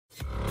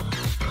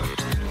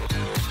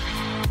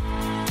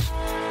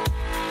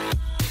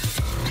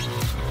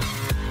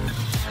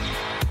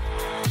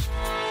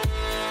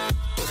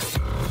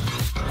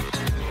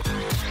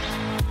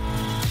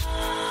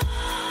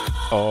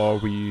Are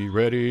we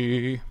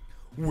ready?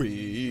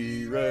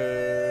 We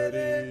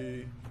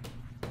ready.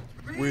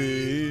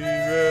 We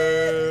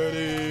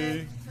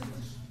ready.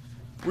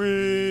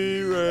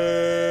 We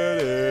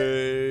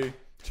ready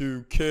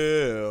to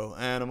kill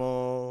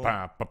animals.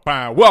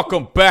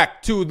 Welcome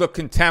back to the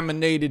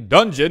Contaminated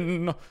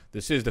Dungeon.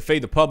 This is the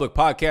Fade the Public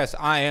podcast.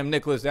 I am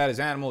Nicholas. That is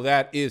Animal.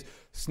 That is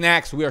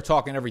Snacks. We are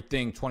talking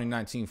everything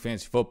 2019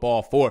 fantasy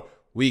football for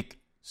week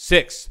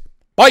 6.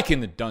 Bike in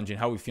the dungeon.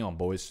 How we feeling,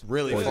 boys?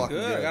 Really Feeling fucking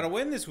good. good. I got to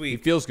win this He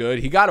week. feels good.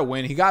 He got to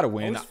win. He got to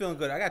win. Always feeling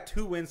good. I got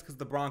 2 wins because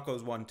the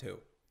Broncos won 2.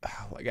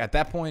 Like at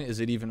that point, is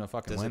it even a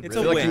fucking Does win? it It's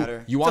really a win.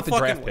 matter? You It's want a the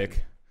fucking draft win.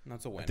 pick.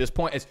 That's a win. At this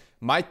point, it's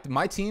my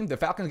team. The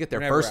Falcons get their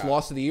We're never first out.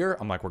 loss of the year.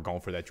 I'm like, we're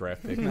going for that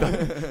draft pick.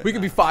 We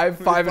could be 5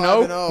 and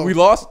 5-0. 0. We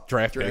lost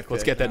draft pick. Draft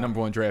Let's pick. get that number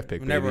 1 draft pick.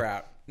 We're never baby.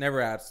 out.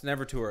 Never out. It's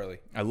never too early.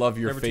 I love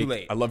your Never too fake.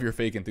 late. I love your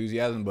fake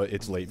enthusiasm, but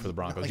it's late for the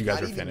Broncos. Like, You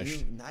guys not are even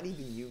finished. Not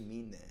even you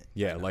mean that.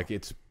 Yeah, like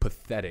it's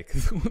pathetic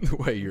the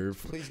way your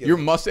Please get your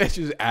it. mustache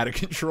is out of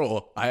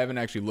control. I haven't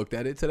actually looked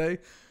at it today.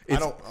 It's,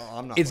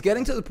 I'm not. It's looking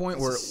getting at to it. the point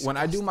This where is when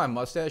I do my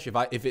mustache,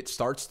 if it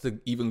starts to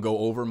even go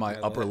over my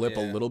upper lip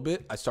a yeah. little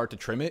bit, I start to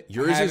trim it. I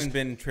Yours is haven't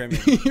been trimming.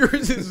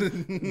 yours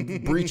is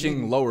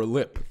breaching lower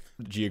lip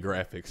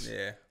geographics.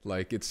 Yeah.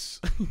 Like it's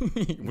what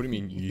do you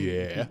mean?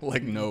 Yeah.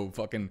 Like no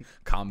fucking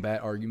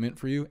combat argument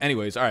for you.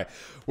 Anyways, all right.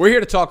 We're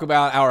here to talk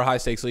about our high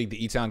stakes league,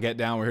 the E-Town Get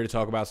Down. We're here to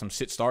talk about some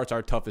sit starts,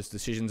 our toughest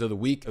decisions of the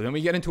week. And then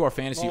we get into our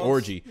fantasy Well,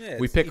 orgy. yeah,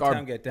 we it's pick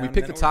E-Town Get Down we and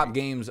pick the then top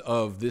orgy. games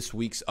of this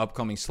week's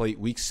upcoming slate,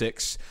 week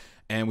 6.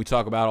 And we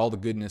talk about all the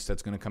goodness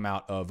that's going to come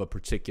out of a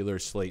particular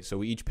slate. So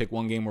we each pick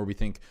one game where we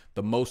think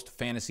the most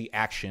fantasy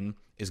action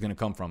is going to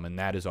come from, and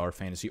that is our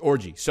fantasy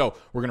orgy. So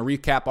we're going to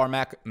recap our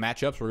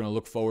matchups. We're going to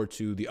look forward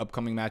to the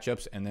upcoming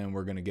matchups, and then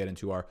we're going to get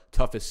into our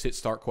toughest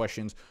sit-start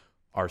questions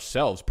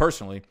ourselves,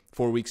 personally,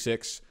 for week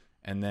 6.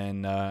 And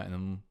then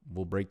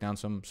we'll break down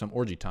some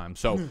orgy time.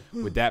 So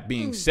with that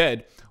being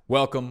said,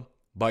 welcome,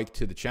 Bike,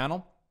 to the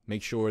channel.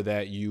 Make sure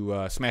that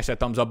you smash that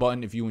thumbs up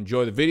button if you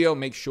enjoy the video.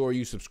 Make sure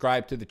you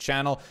subscribe to the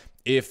channel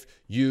if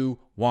you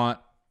want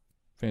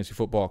fantasy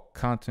football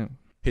content.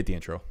 Hit the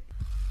intro.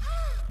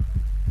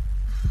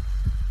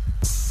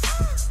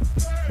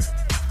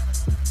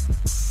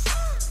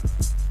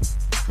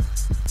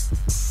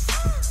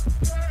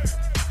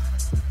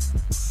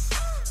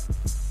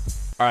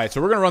 All right,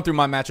 so we're going to run through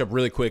my matchup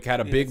really quick. Had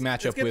a big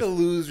matchup Let's get with... the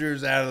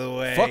losers out of the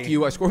way. Fuck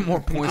you. I scored more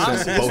points than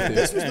Honestly, both of you.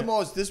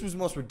 this was the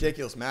most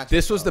ridiculous match.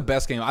 This was the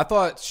best game. I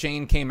thought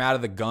Shane came out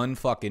of the gun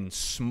fucking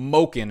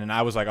smoking, and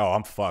I was like, oh,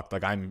 I'm fucked.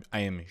 Like, I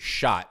am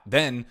shot.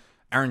 Then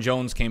Aaron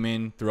Jones came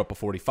in, threw up a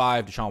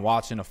 45. Deshaun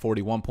Watson, a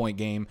 41-point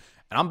game.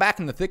 And I'm back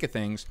in the thick of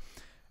things,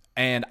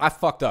 and I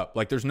fucked up.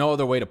 Like, there's no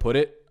other way to put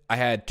it. I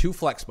had 2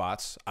 flex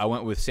spots. I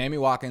went with Sammy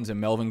Watkins and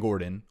Melvin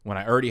Gordon when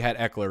I already had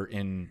Eckler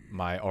in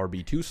my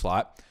RB2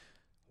 slot.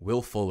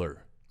 Will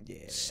Fuller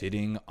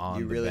sitting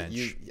on the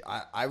bench.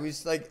 I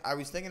was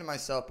thinking to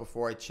myself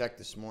before I checked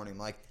this morning,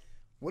 like,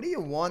 would he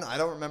have won? I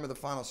don't remember the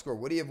final score.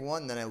 Would he have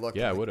won? Then I looked.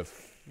 Yeah, I like, would have.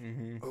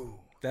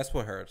 That's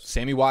what hurts.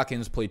 Sammy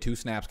Watkins played 2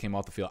 snaps, came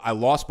off the field. I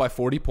lost by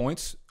 40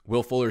 points.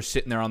 Will Fuller's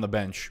sitting there on the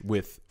bench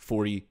with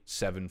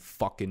 47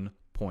 fucking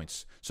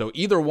points. So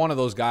either one of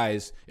those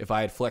guys, if I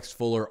had flexed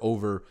Fuller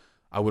over,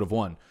 I would have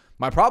won.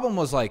 My problem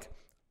was like,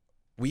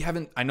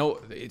 I know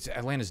it's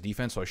Atlanta's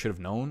defense, so I should have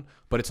known,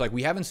 but it's like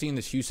we haven't seen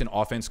this Houston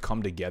offense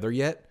come together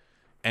yet.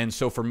 And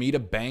so for me to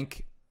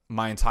bank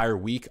my entire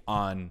week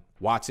on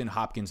Watson,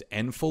 Hopkins,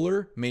 and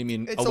Fuller made me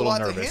It's a little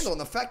lot nervous. to handle,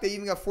 and the fact they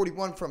even got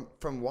 41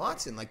 from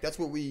Watson, like that's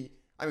what we.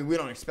 I mean, we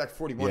don't expect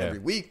 41 Yeah. every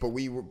week, but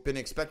we've been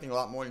expecting a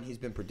lot more than he's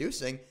been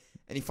producing,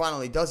 and he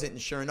finally does it. And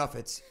sure enough,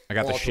 it's I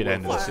got the all to shit Will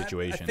end of the Fuller.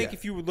 situation. I think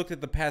if you looked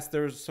at the past,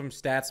 there was some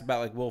stats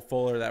about like Will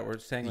Fuller that were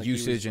saying like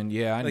Usage and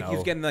I like know. he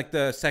was getting like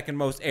the second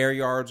most air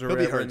yards or He'll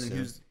be whatever, hurt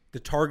and soon. the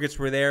targets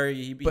were there.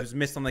 He was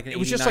missed on like an It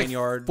was 89 just like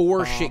yard 4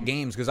 bomb. shit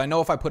games because I know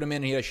if I put him in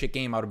and he had a shit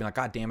game, I would have been like,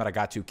 God damn it, I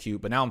got too cute.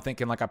 But now I'm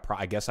thinking like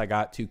I guess I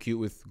got too cute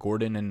with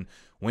Gordon and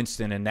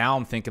Winston. And now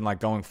I'm thinking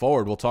like going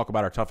forward, we'll talk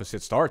about our toughest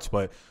hit starts.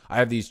 But I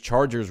have these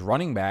Chargers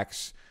running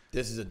backs.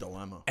 This is a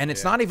dilemma. And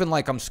it's not even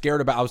like I'm scared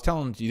about. I was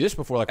telling you this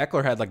before. Like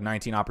Eckler had like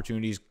 19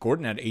 opportunities.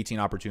 Gordon had 18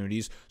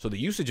 opportunities. So the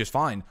usage is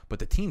fine, but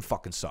the team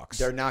fucking sucks.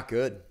 They're not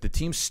good. The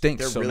team stinks.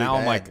 They're So really now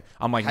bad.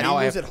 I'm like How now do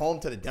I you lose have at home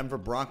to the Denver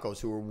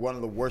Broncos, who are one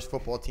of the worst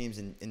football teams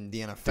in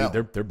the NFL?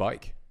 dude, they're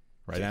bike,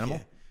 right? Yeah,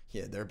 Animal.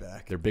 Yeah, they're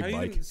back. They're big How do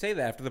bike. you say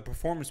that after the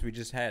performance we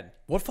just had?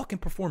 What fucking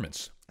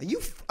performance? Are you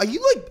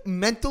like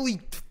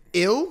mentally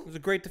ill? It was a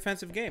great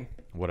defensive game.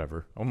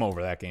 Whatever. I'm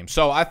over that game.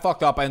 So I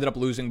fucked up. I ended up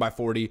losing by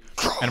 40.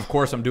 And of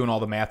course, I'm doing all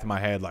the math in my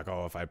head, like,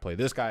 oh, if I play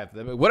this guy,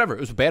 whatever. It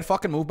was a bad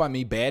fucking move by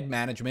me, bad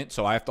management.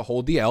 So I have to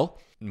hold the L.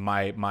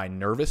 My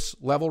nervous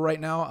level right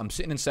now, I'm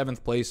sitting in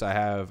 7th place. I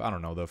have, I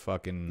don't know, the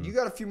fucking. You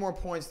got a few more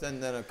points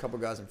than a couple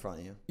guys in front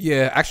of you.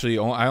 Yeah, actually,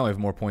 I only have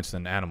more points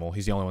than Animal.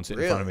 He's the only one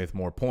sitting in front of me Really? with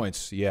more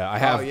points. Yeah, I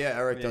have. Oh yeah,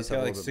 Eric Yeah, does he's have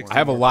got a like little bit 60 more. I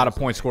have a more lot of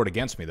points points scored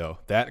against me though.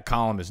 That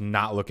column is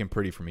not looking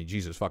pretty for me.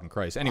 Jesus fucking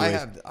Christ.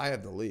 Anyways, I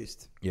have the lead.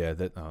 least. Yeah,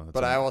 that's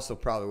But I also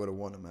probably would have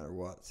won no matter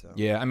what. So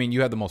yeah, I mean,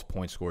 you had the most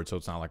points scored, so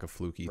it's not like a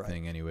fluky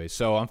thing anyway.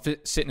 So I'm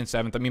sitting in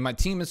 7th. I mean, my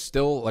team is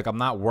still, like, I'm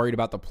not worried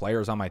about the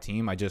players on my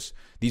team. I just,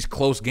 these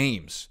close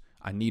games,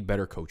 I need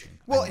better coaching.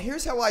 Well,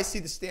 here's how I see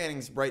the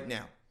standings right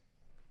now.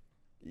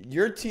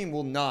 Your team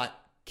will not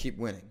keep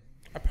winning.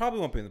 I probably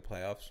won't be in the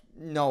playoffs.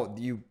 No,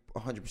 you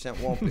 100%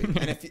 won't be.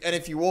 and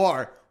if you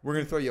are, we're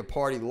gonna throw you a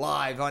party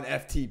live on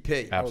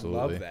FTP. Absolutely.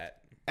 I would love that.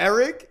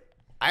 Eric,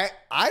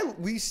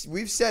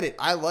 we've said it.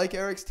 I like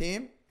Eric's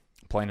team,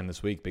 Playing him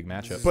this week, big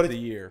matchup. but the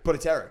year. But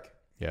it's Eric.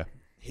 Yeah.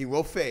 He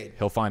will fade.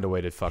 He'll find a way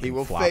to fucking He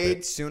will flop fade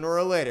it. sooner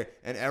or later.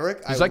 And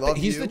Eric, He's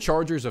he's the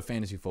Chargers of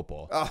fantasy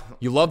football. Oh.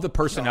 You love the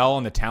personnel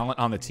and the talent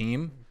on the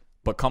team,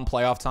 but come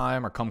playoff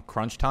time or come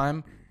crunch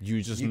time,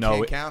 you just know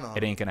can't it, count on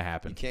it ain't gonna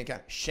happen. You can't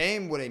count.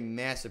 Shane with a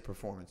massive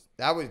performance.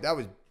 That was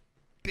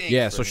big.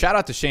 Yeah, for so him. shout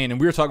out to Shane, and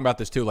we were talking about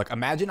this too. Like,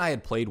 imagine I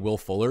had played Will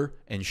Fuller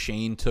and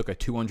Shane took a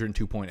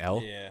 202 point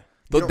L. Yeah.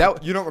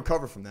 You don't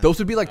recover from that. Those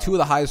would be like two of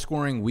the highest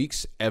scoring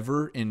weeks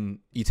ever in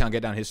E-Town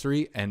Get Down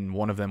history, and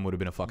one of them would have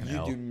been a fucking You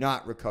L. do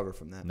not recover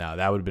from that. No,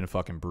 that would have been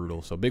fucking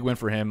brutal. So big win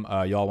for him.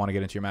 Y'all want to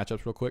get into your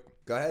matchups real quick?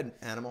 Go ahead,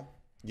 Animal.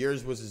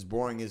 Yours was as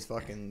boring as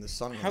fucking the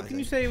sun. How can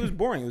you say it was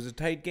boring? It was a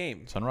tight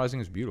game. Sunrising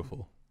is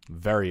beautiful.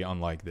 Very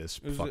unlike this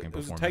It was, fucking it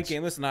was a performance. tight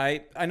game. Listen,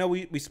 I know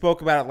we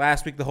spoke about it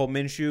last week, the whole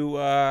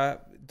Minshew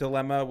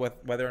dilemma with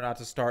whether or not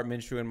to start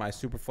Minshew in my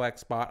super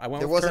flex spot. I went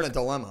There with wasn't Kirk. a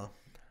dilemma.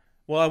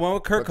 Well, I went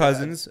with Kirk Go ahead.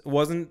 Cousins. It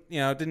wasn't,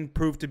 it didn't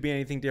prove to be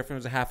anything different.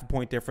 It was a half a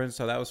point difference,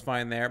 so that was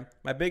fine there.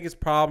 My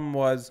biggest problem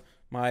was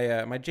my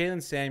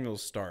Jalen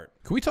Samuels start.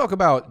 Can we talk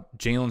about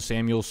Jalen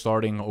Samuels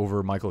starting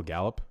over Michael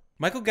Gallup?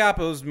 Michael Gallup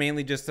was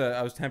mainly just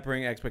I was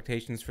tempering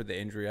expectations for the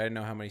injury. I didn't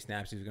know how many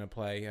snaps he was going to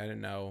play. I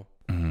didn't know.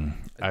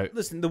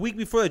 Listen, the week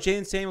before that,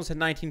 Jalen Samuels had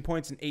 19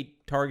 points and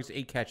 8 targets,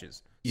 8 catches.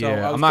 So Yeah,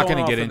 I was I'm not going going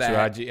to off get of into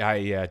that.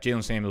 it. Yeah,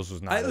 Jalen Samuels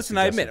was not.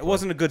 I admit it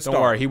wasn't a good Don't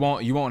start.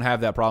 worry, you won't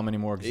have that problem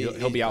anymore because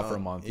he'll be out for a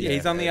done. month. Yeah,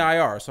 he's on the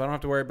IR, so I don't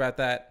have to worry about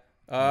that.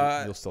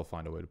 You'll still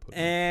find a way to put him.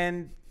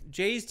 And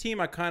Jay's team,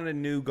 I kind of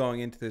knew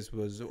going into this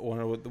was one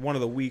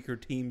of the weaker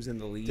teams in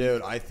the league.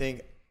 Dude, I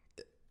think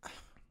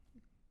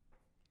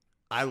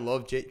I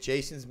love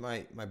Jason's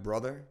my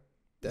brother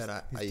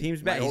that His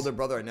team's bad. my older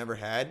brother I never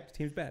had. His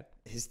team's bad.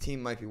 His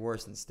team might be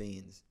worse than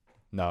Steen's.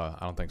 No, I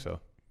don't think so.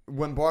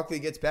 When Barkley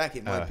gets back,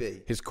 it might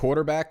be. His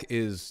quarterback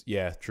is,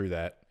 true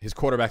that. His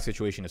quarterback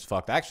situation is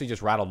fucked. I actually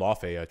just rattled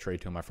off a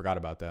trade to him. I forgot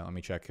about that. Let me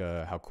check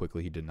how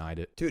quickly he denied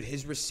it. Dude,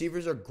 his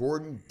receivers are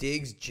Gordon,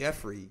 Diggs,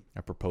 Jeffrey.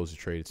 I proposed a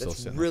trade. It's That's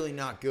still sitting. really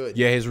not good.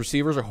 Yeah, his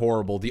receivers are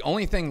horrible. The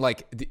only thing,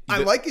 I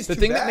like his the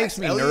two thing backs. that makes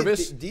me Elliott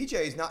nervous.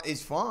 DJ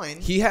is fine.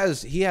 He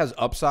has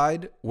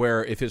upside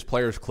where if his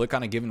players click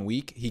on a given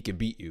week, he could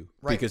beat you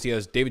because he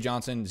has David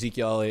Johnson,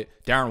 Ezekiel Elliott,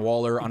 Darren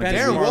Waller on a Better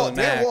given Marlon week.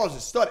 Mack. Darren Waller's a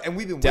stud, and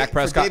we've been Dak waiting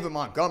Prescott for David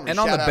Montgomery. and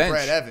Shout on the out bench,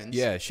 Brad Evans.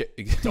 yeah.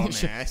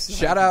 Dumbass.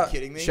 Shout Are you out,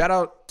 kidding me? shout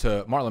out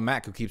to Marlon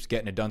Mack who keeps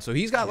getting it done. So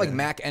he's got like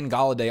Mack and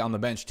Galladay on the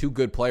bench, two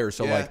good players.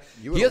 So Yeah,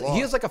 you would've he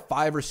lost. has like a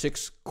 5 or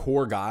 6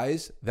 core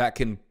guys that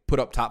can put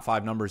up top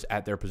 5 numbers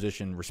at their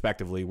position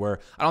respectively. Where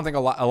I don't think a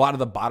lot of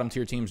the bottom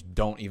tier teams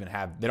don't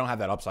have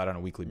that upside on a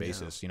weekly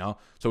basis.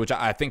 So which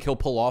I think he'll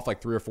pull off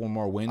like 3 or 4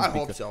 more wins. I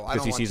hope so. I because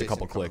don't he want sees a Jason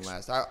couple coming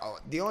clicks.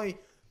 Last.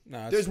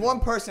 No, There's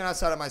one person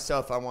outside of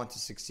myself I want to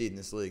succeed in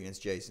this league, and it's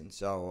Jason.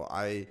 So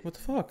What the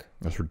fuck?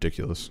 That's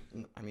ridiculous.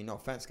 I mean, no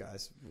offense,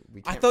 guys. We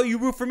I can't. thought you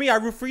root for me. I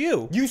root for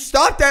you. You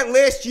stopped that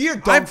last year,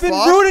 dumb I've been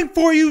fuck. rooting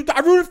for you. I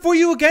rooted for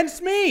you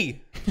against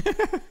me.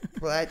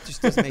 Well, that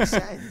just doesn't make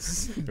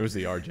sense. It was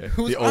the RJ,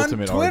 Who's the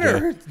ultimate on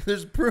Twitter? RJ.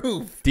 There's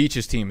proof.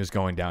 Deech's team is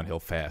going downhill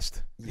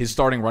fast. His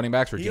starting running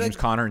backs are He, James like,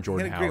 Conner and he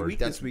Jordan had a great Howard. week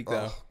this week,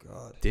 though. Oh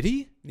God. Did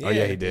he? Yeah, Oh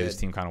yeah, he he did. did. His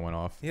team kind of went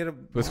off. He had a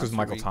But it's because monster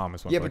Michael week.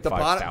 Thomas went Yeah, for but like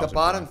the 5,000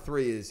 bottom points.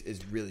 3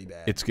 is really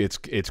bad.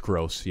 It's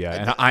gross, yeah.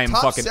 And the I am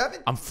top fucking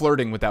 7? I'm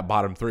flirting with that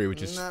bottom 3,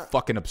 which is Nah.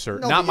 fucking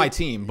absurd. No, Not but my you-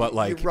 team, but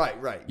like you're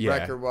right. yeah,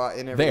 Record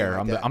and everything there.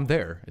 like that. I'm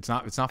there. It's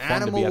not fun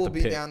Animal to be at will the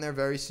be pit. down there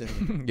very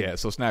soon. Yeah.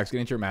 So Snacks, get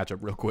into your matchup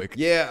real quick.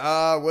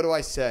 Yeah. What do I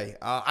say?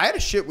 I had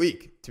a shit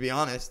week, to be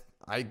honest.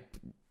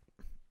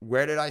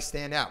 Where did I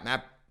stand out?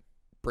 Matt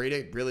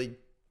Brady really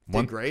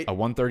did great. A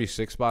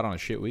 136 spot on a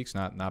shit week's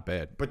not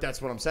bad. But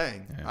that's what I'm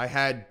saying. Yeah. I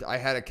had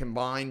a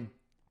combined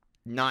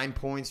 9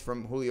 points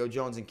from Julio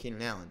Jones and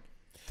Keenan Allen.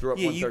 Threw up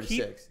Yeah, you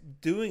 136.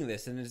 keep doing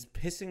this, and it's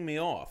pissing me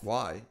off.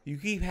 Why? You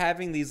keep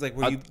having these like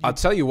where I'll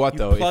tell you what you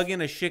though. plug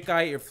in a shit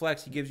guy at your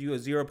flex, he gives you a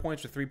 0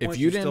 points or 3 points.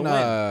 If you still didn't,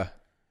 win.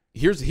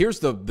 here's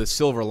the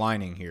silver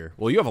lining here.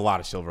 Well, you have a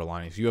lot of silver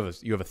linings. You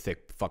have a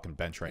thick fucking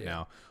bench right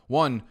now.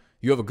 One,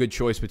 you have a good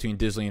choice between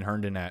Disley and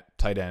Herndon at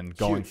tight end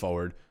going Huge.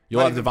 forward. You'll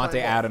Not have even Devontae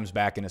playing both. Adams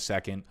back in a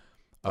second.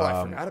 Oh,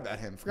 I forgot about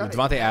him.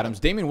 Devontae Adams,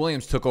 Damian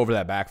Williams took over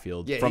that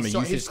backfield Yeah, from a he's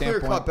usage clear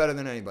standpoint. cut better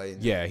than anybody.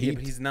 Yeah, But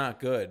he's not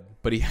good.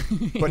 but he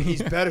But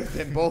he's better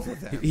than both of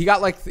them. he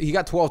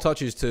got 12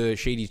 touches to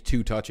Shady's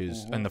 2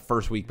 touches in the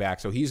first week back,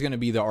 so he's going to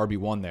be the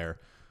RB1 there.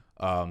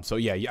 So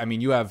yeah, I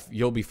mean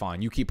you'll be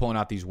fine. You keep pulling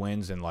out these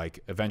wins, and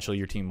like eventually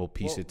your team will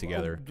piece it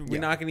together.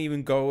 We're not going to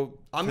even go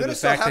I'm to gonna the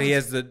still fact have that he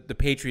his- has the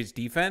Patriots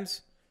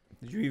defense.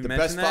 Did you even The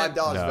mention best $5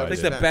 No, I've I ever He's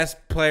didn't. the spent.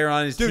 best player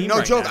on his Dude, team no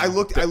right joke. now. I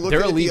looked They're at a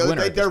it the league other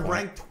winner day. at They're this point.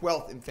 ranked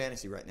 12th in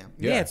fantasy right now.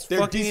 Yeah, it's Their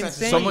fucking defense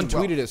is insane. Someone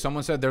well. tweeted it.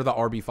 Someone said they're the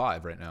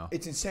RB5 right now.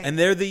 It's insane. And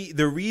they're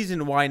the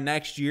reason why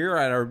next year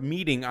at our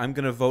meeting I'm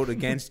going to vote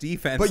against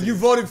defense. but you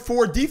voted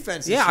for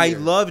defense. Yeah, this I year.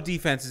 love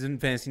defenses in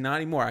fantasy. Not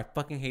anymore. I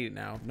fucking hate it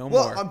now. No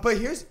Well, more. but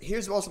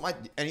here's also my.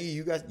 Any of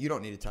you guys, you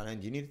don't need a tight end.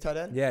 Do you need a tight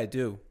end? Yeah, I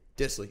do.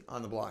 Disley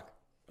on the block.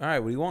 All right,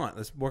 what do you want?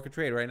 Let's work a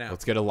trade right now.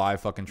 Let's get a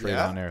live fucking trade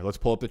Yeah? on there. Let's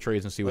pull up the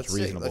trades and see what's Let's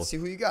see. reasonable. Let's see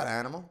who you got,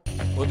 Animal.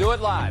 We'll do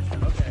it live.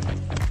 Okay.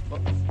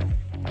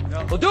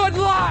 We'll do it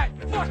live.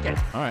 Fuck it.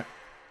 All right.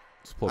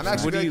 Let's pull up I'm some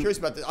actually What do very you- curious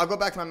about this. I'll go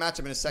back to my matchup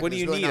in a second. What do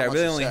you There's need? not I much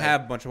really to only say.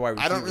 have a bunch of wide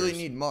receivers. I don't really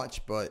need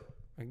much, but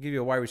I can give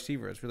you a wide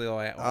receiver. It's really all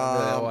I have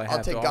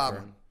I'll take to offer.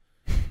 Godwin.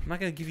 I'm not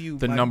going to give you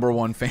the my, number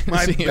one my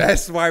fantasy.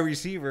 best wide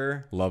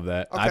receiver. Love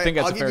that. Okay, I think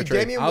that's I'll a fair give you trade.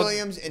 Damian I'll-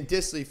 Williams and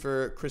Disley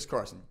for Chris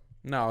Carson.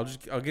 No,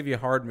 I'll give you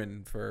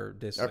Hardman for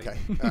this. Okay,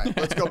 all right.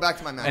 Let's go back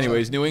to my matchup.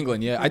 Anyways, New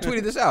England. Yeah, I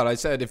tweeted this out. I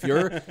said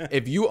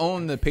if you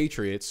own the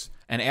Patriots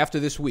and after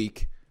this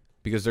week,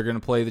 because they're going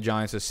to play the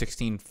Giants as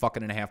 16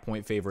 fucking and a half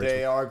point favorites.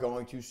 they are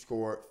going to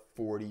score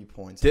 40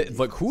 points.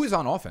 Like who is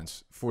on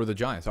offense for the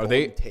Giants? Are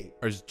Golden Tate.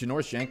 Is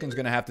Janoris Jenkins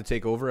going to have to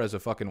take over as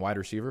a fucking wide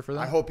receiver for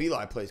them? I hope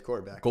Eli plays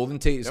quarterback. Golden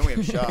Tate. Is, Then we have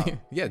a shot.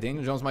 Yeah,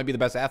 Daniel Jones might be the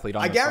best athlete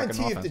on I this fucking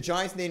guarantee if offense. the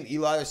Giants named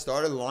Eli the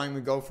starter, the line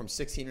would go from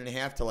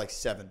 16.5 to like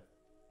 7.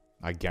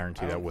 I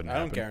guarantee that wouldn't I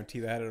don't happen. guarantee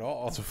that at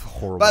all. It's a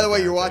horrible. By the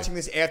way, you're guarantee. watching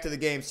this after the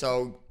game,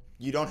 so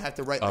you don't have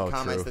to write in the Oh,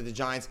 comments true. that the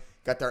Giants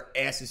got their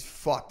asses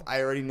fucked.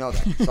 I already know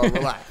that, so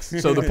relax.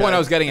 So the point I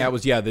was getting at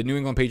was, the New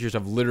England Patriots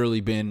have literally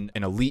been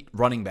an elite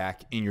running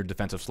back in your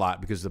defensive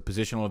slot because the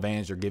positional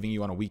advantage they're giving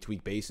you on a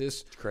week-to-week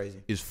basis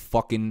crazy. is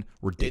fucking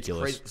It's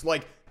ridiculous. crazy. It's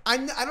like I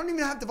don't even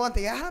have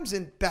Devontae Adams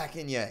back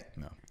in yet.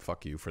 No,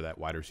 fuck you for that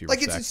wide receiver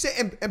Like it's stack.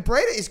 insane. And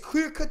Breda is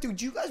clear cut, dude.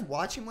 Did you guys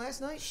watch him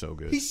last night? So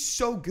good. He's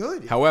so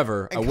good.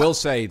 However, And I will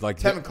say, like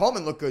Tevin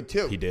Coleman looked good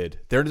too. he did.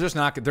 They're just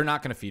not. They're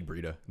not going to feed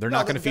Breida. They're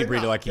not going to feed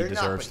Breida like he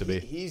deserves to be.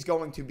 He's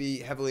going to be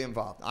heavily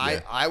involved.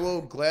 I will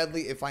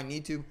gladly, if I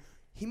need to.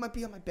 He might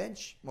be on my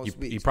bench most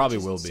weeks. He probably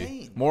which will is be.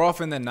 insane. More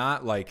often than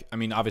not, like I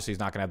mean, obviously he's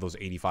not going to have those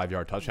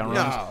 85-yard touchdown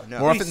No, runs. no.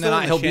 More He's often than still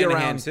not, in he'll the be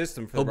Shanahan around.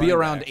 system for He'll be running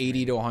around backs,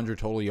 80 to 100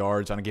 total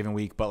yards on a given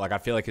week. But like I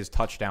feel like his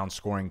touchdown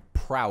scoring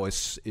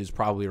prowess is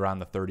probably around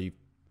the 30%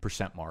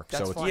 mark.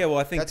 That's so it's fine. Yeah, well,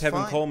 I think That's Tevin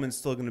fine. Coleman's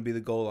still going to be the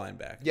goal line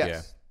back. Yes,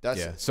 yeah, that's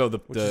yeah. So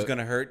Which is going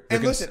to hurt.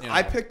 And They're listen, you know.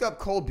 I picked up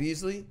Cole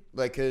Beasley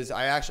because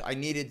I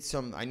needed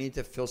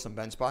to fill some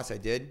bench spots. I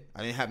did.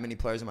 I didn't have many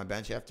players on my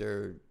bench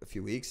after a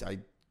few weeks. I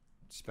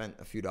spent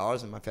a few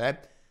dollars in my fab.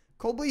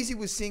 Cole Beasley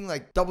was seeing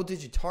like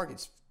double-digit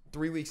targets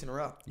 3 weeks in a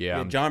row.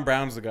 Yeah, John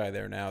Brown's the guy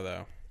there now,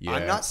 though. yeah.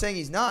 I'm not saying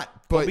he's not,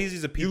 Cole but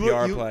Beasley's a you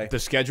PPR look- play. The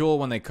schedule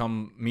when they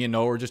come, me and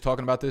Noah were just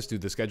talking about this,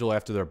 dude. The schedule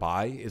after their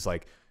bye is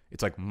like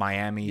it's like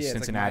Miami, Yeah, it's like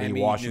Cincinnati, Miami,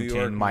 New Washington,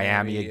 York,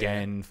 Miami Miami,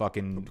 again,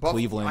 fucking Buff-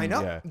 Cleveland. I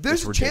know. Yeah,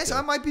 There's it's a chance I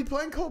ridiculous. might be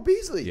playing Cole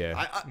Beasley.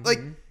 Yeah. Like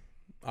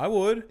I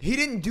would. he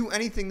didn't do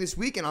anything this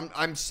week, and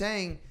I'm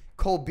saying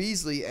Cole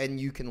Beasley, and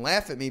you can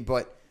laugh at me,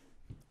 but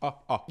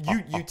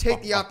you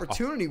take the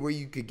opportunity where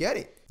you could get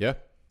it, Yeah.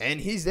 and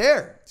he's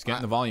there. He's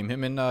getting the volume.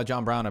 Him and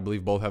John Brown, I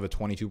believe, both have a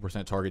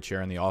 22% target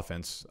share in the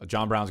offense.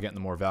 John Brown's getting the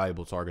more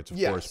valuable targets, of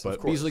Yes, course, of but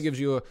course. Beasley gives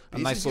you a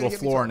Beasley's nice gonna little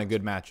give me floor and a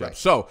targets. good matchup. Right.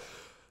 So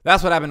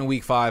that's what happened in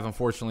week 5.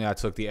 Unfortunately, I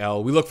took the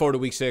L. We look forward to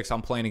week 6.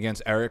 I'm playing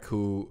against Eric,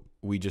 who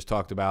we just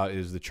talked about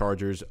is the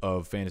Chargers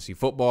of fantasy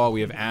football.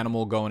 We have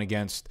Animal going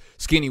against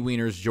Skinny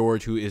Wieners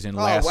George, who is in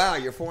last. Oh wow,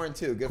 you're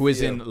 4-2. Good Who for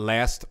is you. in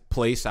last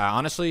place?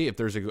 Honestly, if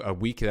there's a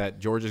week that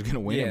George is going to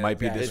win, Yeah, it might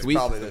be yeah, this It's week.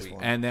 probably this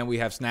one. And then we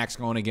have Snacks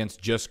going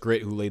against Just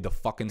Grit, who laid the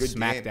fucking Good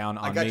smackdown game. on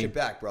I got me. your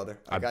back, brother.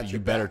 I got you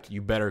your better back.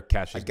 you better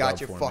catch this. I got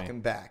dub your for fucking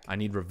me. back. I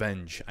need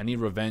revenge. I need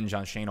revenge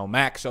on Shane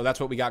O'Mac. So that's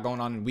what we got going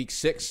on in week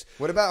 6.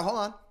 What about? Hold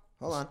on.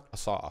 I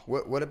saw.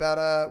 What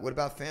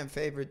about fan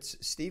favorites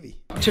Stevie?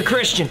 To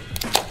Christian.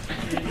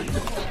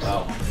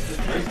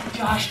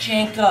 Josh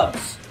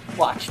Jacobs.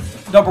 Watch.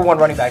 Number 1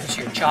 running back this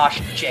year, Josh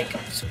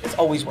Jacobs. It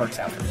always works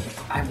out for me.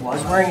 I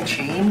was wearing a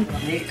chain.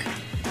 Nick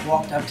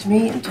walked up to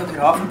me and took it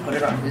off and put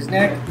it on his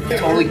neck.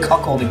 Totally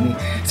cuckolding me.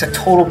 It's a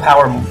total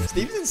power move.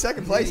 Stevie's in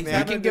second place, He's man. I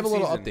having can a give a good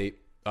little season. update.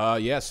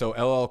 So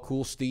LL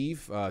Cool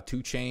Steve, 2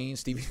 Chainz,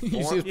 Steve.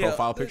 You see his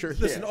profile picture?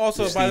 Listen, Yeah.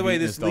 also, Just by the Steve way,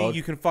 eating this his league, dog.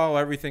 you can follow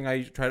everything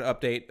I try to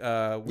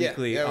update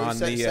weekly we on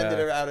send it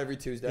the out every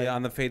Tuesday.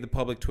 on the Fade the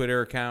Public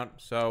Twitter account.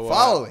 So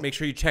Follow it. make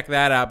sure you check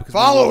that out because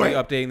Follow we'll be it.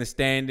 updating the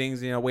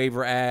standings,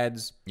 waiver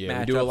ads. Yeah,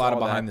 we do a matchups, lot of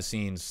all that. behind the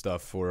scenes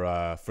stuff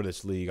for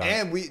this league.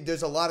 And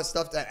there's a lot of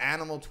stuff that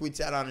Animal tweets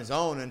out on his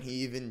own, and he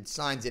even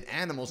signs it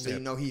Animal, so you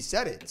know he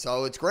said it.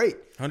 So it's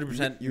great.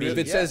 100% You me. if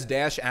it yeah. says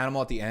dash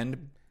animal at the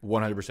end,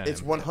 100%.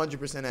 It's him.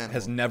 100% Animal.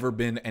 Has never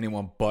been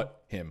anyone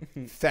but him.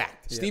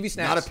 Fact. Stevie Not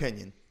Snaps.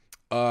 opinion.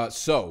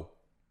 So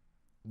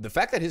the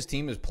fact that his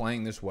team is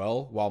playing this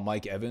well while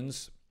Mike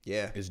Evans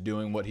Yeah. is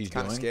doing what he's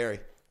Kind doing of scary.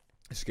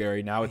 is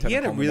scary. Now He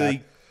had a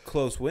really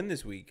close win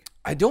this week.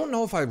 I don't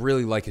know if I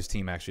really like his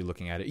team actually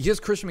looking at it. He has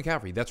Christian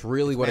McCaffrey. That's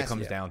really what it massive.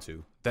 comes down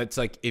to. That's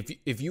like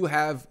if you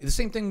have the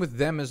same thing with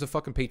them as the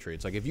fucking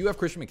Patriots. Like if you have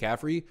Christian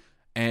McCaffrey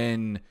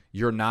and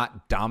you're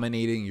not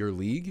dominating your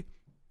league,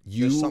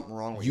 There's something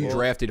wrong with you you.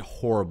 drafted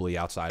horribly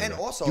outside And of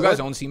it. also, you guys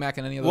own C-Mac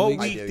in any other What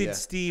leagues? week do, did yeah.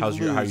 Steve How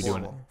lose? are you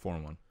doing?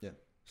 4-1. 4-1. Yeah.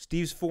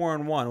 Steve's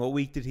 4-1. What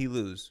week did he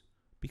lose?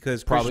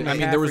 Because Probably.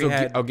 Christian I mean, there was McCaffrey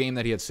had a game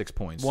that he had 6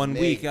 points. one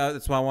Maybe. week.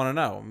 That's what I want to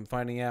know. I'm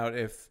finding out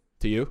if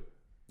To you?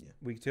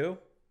 week 2.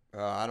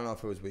 I don't know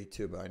if it was week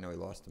 2, but I know he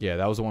lost him. Yeah,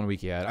 that was the one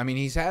week he had. I mean,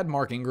 he's had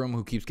Mark Ingram,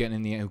 who keeps getting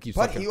in the end, who keeps.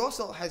 But fucking- he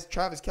also has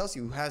Travis Kelce,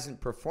 who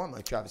hasn't performed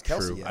like Travis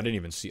Kelce True. yet. I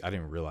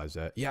didn't realize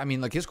that. Yeah, I mean,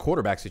 like his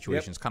quarterback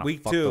situation is kind of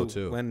week fucked 2 though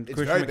too. when It's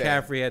Christian very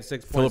bad. McCaffrey had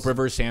 6 Phillip points.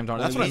 Rivers, Sam Darnold.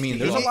 That's what I mean.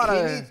 There's a lot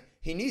of.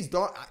 He needs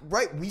Darnold.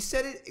 Right. We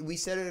said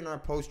it in our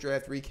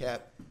post-draft recap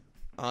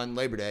on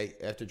Labor Day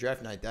after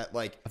draft night that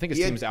like I think his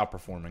he had- team's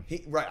outperforming.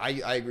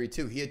 I agree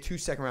too. He had 2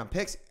 second-round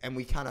picks, and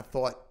we kind of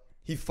thought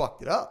he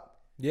fucked it up.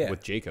 Yeah,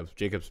 With Jacobs.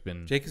 Jacobs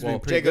been been pretty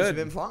Jacobs good. has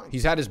been fine.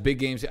 He's had his big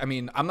games. I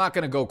mean, I'm not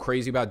going to go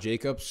crazy about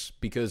Jacobs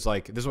because,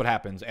 like, this is what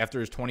happens. After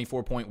his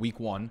 24-point week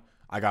 1,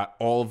 I got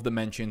all of the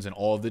mentions and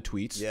all of the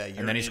tweets. Yeah, you're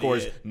and then he an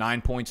scores idiot.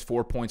 9 points,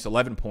 4 points,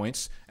 11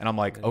 points. And I'm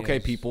like, okay,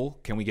 yes. people,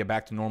 can we get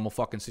back to normal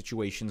fucking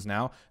situations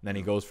now? And then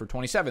he goes for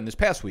 27 this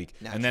past week.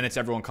 And then it's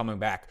everyone coming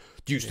back.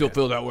 Do you still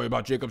feel that way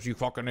about Jacobs, you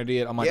fucking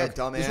idiot? I'm like, Yeah,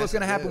 okay, this is what's going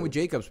to dumbass, happen yeah. with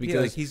Jacobs Yeah,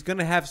 because like he's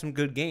gonna have some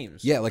good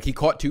games. yeah, like he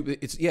caught 2.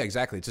 Yeah,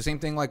 exactly. It's the same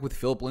thing like with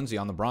Philip Lindsay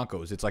on the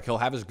Broncos. It's like he'll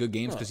have his good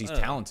games because he's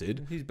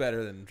talented. He's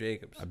better than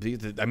Jacobs.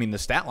 I mean, the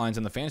stat lines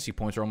and the fantasy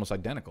points are almost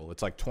identical.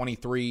 It's like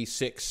 23,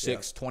 6,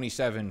 6,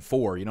 27,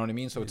 4. You know what I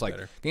mean? So it's like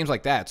better. games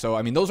like that. So,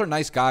 I mean, those are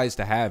nice guys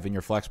to have in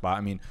your flex spot.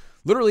 I mean,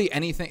 literally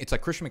anything. It's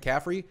like Christian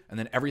McCaffrey, and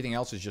then everything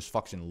else is just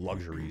fucking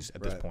luxuries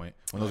at this point.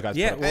 When those guys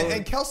Yeah, put up well, points.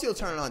 And Kelsey will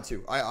turn it on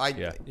too. I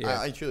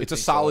truly It's a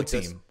think solid so.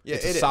 Like this. team. Yeah,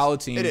 it's it a is.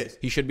 solid team. It is.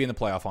 He should be in the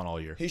playoff on all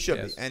year. He should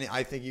Yes. be, and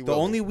I think he will. The be.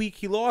 only week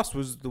he lost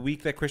was the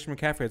week that Christian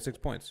McCaffrey had 6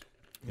 points.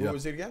 Who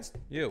was it against?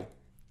 You,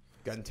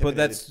 Got intimidated. but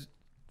that's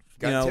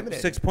Got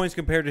intimidated. 6 points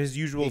compared to his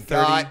usual He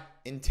 30. got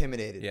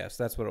intimidated. Yes,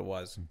 that's what it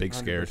was. Big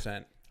scared.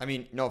 100%. I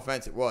mean, no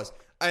offense, it was.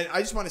 And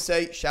I just want to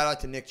say, shout out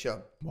to Nick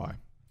Chubb. Why?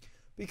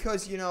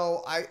 Because,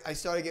 I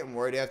started getting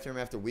worried after him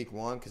after week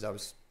 1 because I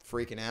was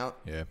freaking out.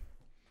 Yeah.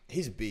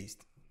 He's a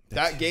beast.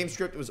 That game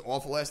script was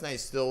awful last night. He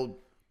still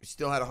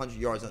had 100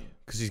 yards.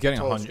 Because he's getting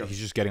Total 100. script. He's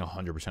just getting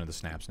 100% of the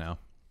snaps now.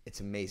 It's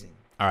amazing.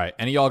 All right.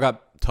 Any of y'all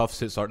got tough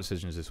sit start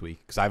decisions this week?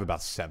 Because I have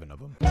about 7 of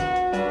them.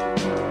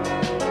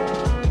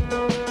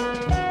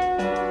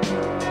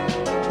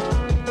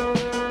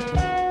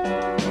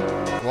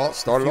 Well,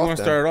 start If it you off want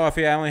to then. start it off,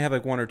 yeah, I only have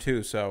like 1 or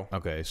 2. So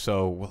Okay,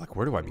 so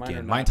where do I Mine are begin?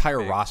 not My entire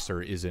big.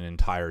 roster is an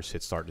entire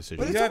sit start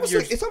decision. But You have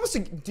it's almost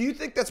like, do you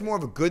think that's more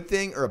of a good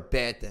thing or a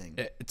bad thing?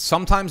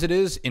 Sometimes it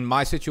is. In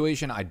my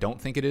situation, I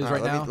don't think it is All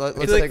right right, now. let me- I let's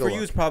feel like take a for look.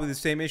 you, it's probably the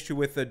same issue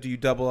with do you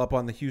double up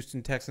on the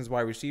Houston Texans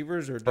wide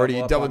receivers or Or do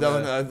you double up down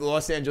on on the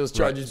Los Angeles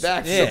Chargers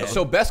back? Yeah.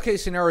 So best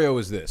case scenario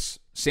is this: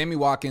 Sammy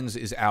Watkins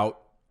is out.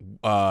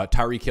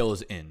 Tyreek Hill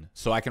is in.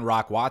 So I can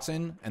rock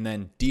Watson, and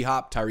then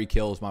D-Hop, Tyreek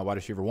Hill is my wide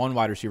receiver 1,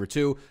 wide receiver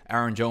 2.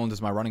 Aaron Jones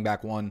is my running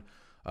back 1.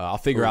 I'll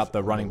figure out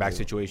the running back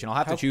situation. I'll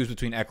have to choose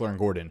between Eckler and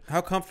Gordon.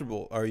 How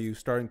comfortable are you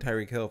starting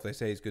Tyreek Hill if they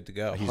say he's good to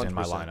go? He's in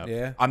my 100%. lineup.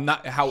 Yeah? I'm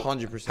not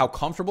 100%. How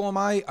comfortable am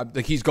I?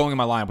 Like he's going in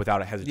my lineup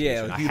without a hesitation.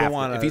 Yeah, like I you have don't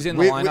wanna- to. If he's in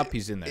the lineup,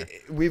 he's in there.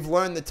 We've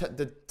learned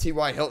the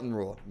T.Y. Hilton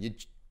rule. You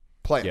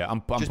play him. Yeah,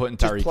 I'm Just- putting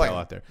just Tyreek play Hill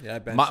him. out there. Yeah, I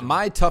benched my, him.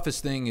 my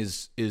toughest thing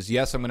is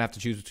yes, I'm gonna have to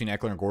choose between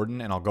Eckler and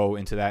Gordon, and I'll go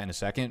into that in a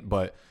second.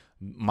 But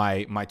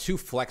my 2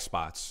 flex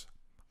spots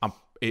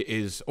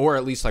is, or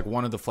at least like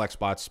one of the flex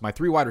spots, my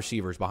 3 wide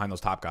receivers behind those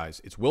top guys.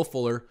 It's Will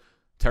Fuller,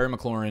 Terry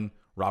McLaurin,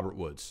 Robert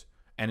Woods,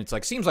 and it's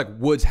like seems like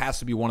Woods has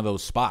to be one of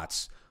those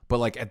spots. But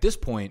like at this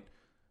point,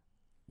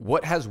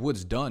 what has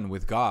Woods done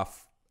with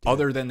Goff?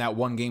 Other than that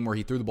one game where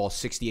he threw the ball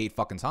 68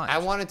 fucking times. I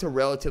wanted to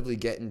relatively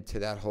get into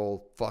that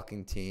whole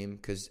fucking team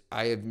because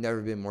I have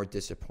never been more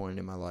disappointed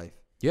in my life.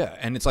 Yeah,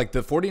 and it's like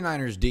the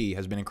 49ers D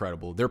has been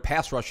incredible. Their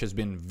pass rush has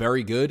been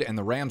very good, and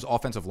the Rams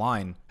offensive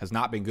line has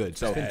not been good.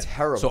 So It's been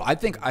terrible. So I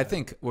think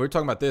we're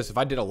talking about this. If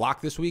I did a lock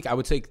this week, I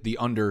would take the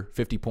under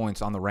 50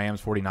 points on the Rams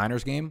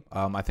 49ers game.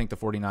 I think the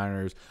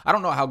 49ers, I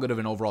don't know how good of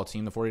an overall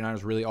team the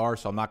 49ers really are,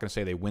 so I'm not going to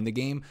say they win the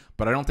game,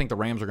 but I don't think the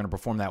Rams are going to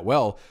perform that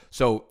well.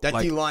 So That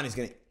like, D-line is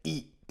going to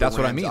eat. that's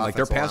what I Rams' mean. Like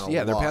their offensive pass, line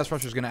a their lot. pass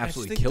rush is going to I just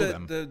absolutely think kill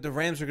that them. the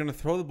Rams are going to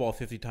throw the ball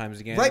 50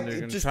 times again. Right, They're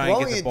going to just try and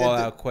get throwing the it, ball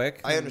the- out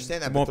quick. I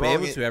understand that, They but won't be throwing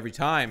able it- to every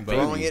time. But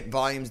Throwing it,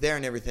 volumes there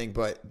and everything,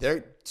 but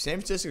San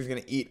Francisco is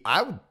going to eat.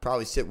 I would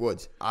probably sit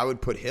Woods. I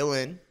would put Hill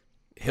in.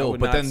 Hill, would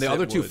but not then the sit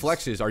other 2 Woods.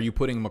 flexes, are you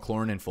putting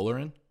McLaurin and Fuller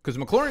in? Because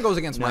McLaurin goes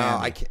against No,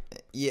 Miami. I can't.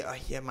 Yeah,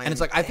 Miami. And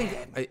it's like, I think,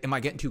 am I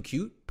getting too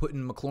cute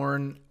putting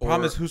McLaurin? Or,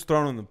 problem is who's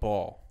throwing the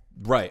ball.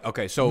 right.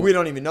 Okay. So we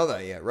don't even know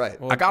that yet, right?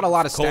 Well, I got a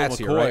lot of Cole stats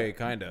here, McCoy, right?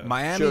 kinda.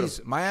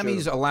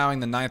 Miami's allowing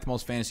the 9th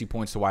most fantasy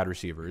points to wide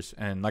receivers,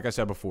 and like I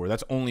said before,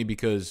 that's only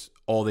because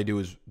all they do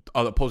is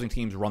opposing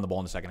teams run the ball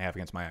in the second half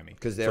against Miami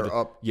 'Cause they're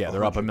up Yeah,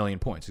 they're up 1 million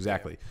points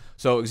exactly.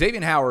 So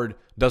Xavier Howard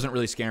doesn't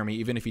really scare me,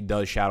 even if he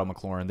does shadow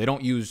McLaurin. They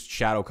don't use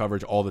shadow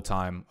coverage all the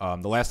time.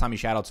 The last time he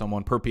shadowed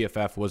someone per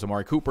PFF was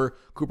Amari Cooper.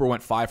 Cooper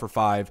went 5 for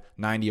 5,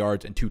 90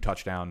 yards and 2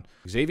 touchdowns.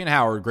 Xavier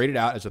Howard graded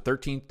out as the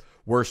 13th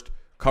worst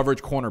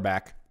coverage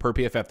cornerback per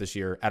PFF this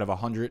year out of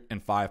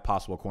 105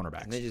 possible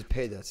cornerbacks. And they just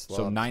paid that slow.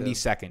 So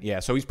 92nd. Yeah.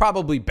 So he's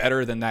probably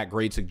better than that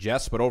grade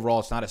suggests, but overall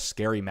it's not a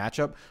scary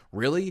matchup,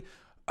 really.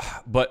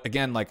 But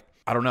again, like,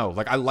 I don't know.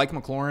 Like, I like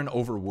McLaurin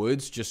over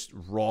Woods, just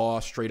raw,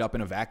 straight up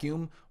in a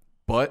vacuum.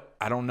 But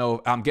I don't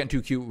know. I'm getting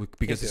too cute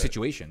because of the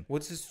situation.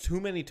 What's this? Too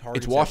many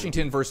targets. It's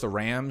Washington versus the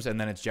Rams, and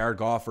then it's Jared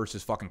Goff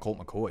versus fucking Colt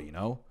McCoy, you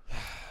know?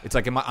 It's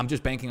like I'm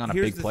just banking on a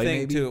big play,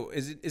 maybe. Too.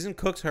 Isn't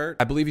Cooks hurt?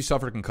 I believe he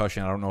suffered a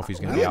concussion. I don't know if he's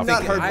going to be out. I've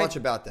not heard much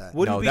about that.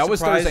 No, that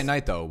was Thursday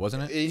night, though,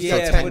 wasn't it? He's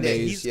got 10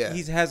 days.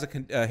 He has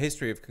a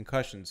history of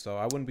concussions, so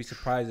I wouldn't be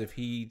surprised if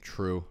he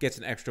gets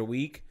an extra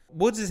week.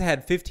 Woods has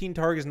had 15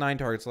 targets, 9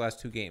 targets the last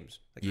 2 games.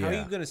 Like, how are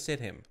you going to sit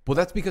him? Well,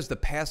 that's because the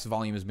pass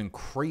volume has been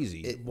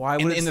crazy. Why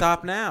would it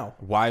stop now?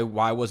 Why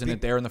wasn't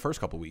it there in the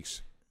first couple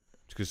weeks?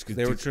 Because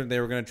they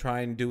were going to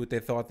try and do what they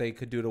thought they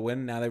could do to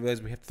win. Now they realize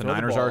we have to. The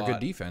Niners are a good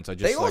defense.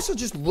 They also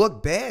just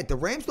look bad. The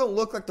Rams don't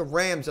look like the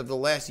Rams of the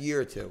last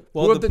year or two.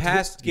 Well, the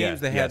past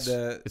games they had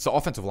it's the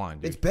offensive line.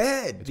 Dude. It's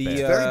bad. It's very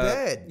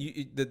bad.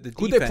 The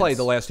who they play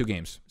the last 2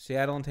 games?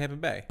 Seattle and Tampa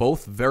Bay.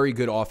 Both very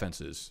good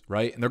offenses,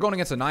 right? And they're going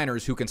against the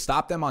Niners, who can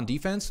stop them on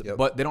defense,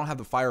 but they don't have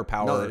the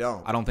firepower. No, they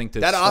don't. I don't think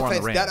that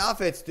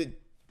offense.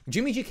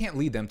 Jimmy G can't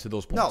lead them to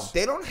those points. No,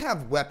 they don't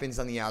have weapons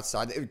on the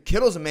outside.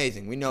 Kittle's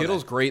amazing. We know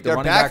Kittle's that. great. Their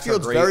running backs are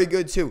backfield's great. very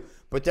good too.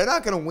 But they're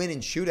not going to win in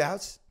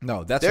shootouts.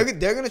 No, they're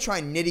going to try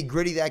and nitty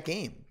gritty that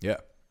game. Yeah,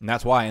 and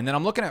that's why. And then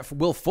I'm looking at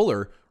Will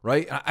Fuller,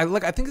 right?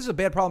 I think this is a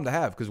bad problem to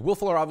have because Will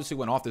Fuller obviously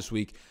went off this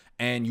week.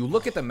 And you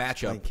look at the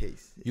matchup.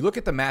 You look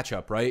at the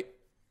matchup, right?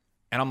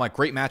 And I'm like,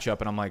 great matchup.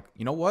 And I'm like,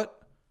 you know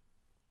what?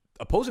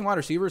 Opposing wide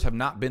receivers have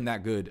not been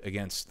that good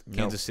against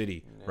Kansas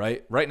City,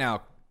 right? Right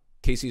now,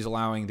 KC's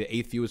allowing the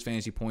 8th fewest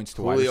fantasy points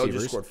to wide receivers. Julio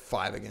just scored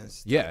 5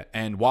 against. Yeah,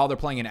 and while they're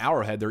playing in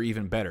Arrowhead, they're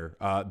even better.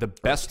 The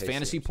best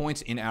fantasy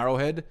points in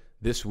Arrowhead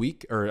this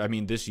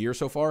year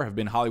so far have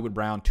been Hollywood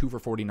Brown, 2 for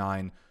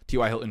 49,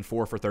 T.Y. Hilton,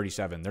 4 for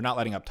 37. They're not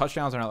letting up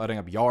touchdowns. They're not letting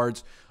up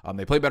yards.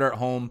 They play better at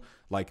home.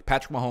 Like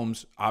Patrick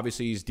Mahomes,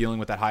 obviously he's dealing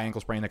with that high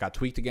ankle sprain that got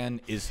tweaked again.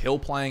 Is Hill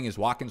playing? Is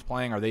Watkins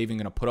playing? Are they even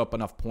going to put up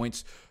enough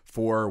points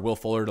for Will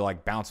Fuller to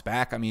like bounce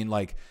back? I mean,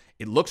 like,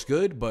 it looks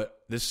good, but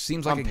this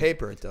seems like on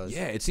paper it does.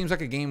 Yeah, it seems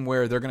like a game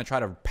where they're going to try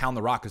to pound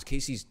the rock because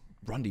KC's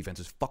run defense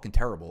is fucking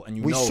terrible.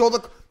 And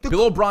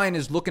Bill O'Brien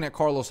is looking at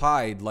Carlos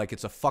Hyde like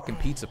it's a fucking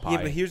pizza pie.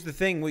 Yeah, but here's the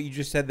thing. What you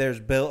just said there's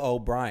Bill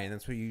O'Brien.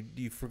 That's what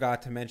you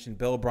forgot to mention.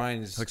 Bill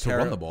O'Brien is likes to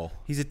run the ball.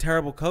 He's a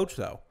terrible coach,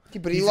 though. Yeah,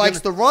 but he likes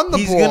to run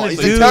the ball.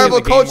 He's a terrible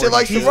coach that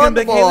likes to run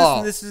the ball. Hey,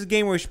 listen, this is a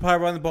game where we should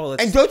probably run the ball.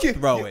 Let's throw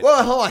it.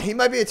 Well, hold on. He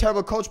might be a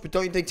terrible coach, but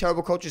don't you think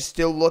terrible coaches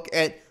still look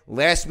at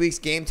last week's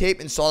game tape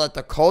and saw that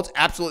the Colts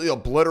absolutely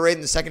obliterated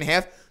in the second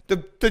half?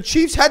 The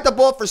Chiefs had the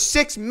ball for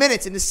 6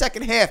 minutes in the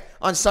second half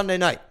on Sunday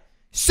night.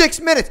 6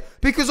 minutes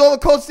because all the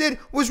Colts did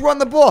was run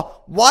the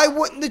ball. Why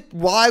wouldn't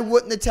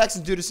the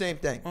Texans do the same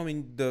thing? I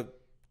mean, the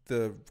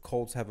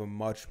Colts have a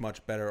much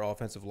better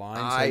offensive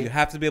line, so you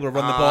have to be able to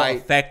run the ball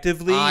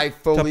effectively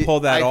to pull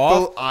that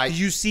off. Did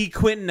you see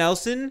Quentin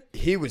Nelson?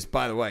 He was,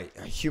 by the way,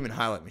 a human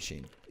highlight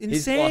machine.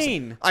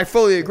 Insane. Awesome. I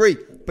fully agree,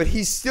 but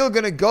he's still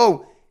gonna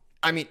go.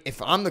 I mean,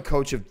 if I'm the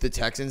coach of the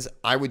Texans,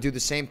 I would do the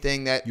same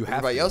thing that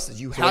everybody else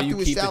does. You have to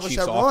establish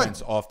that run.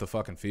 Offense off the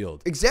fucking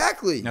field.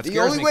 Exactly. The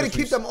only way to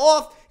keep them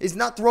off is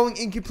not throwing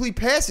incomplete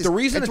passes. The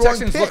reason the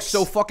Texans looked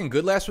so fucking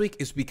good last week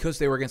is because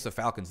they were against the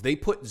Falcons. They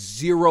put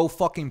 0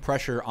 fucking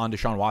pressure on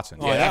Deshaun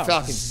Watson. Yeah, that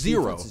Falcons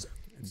 0.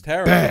 It's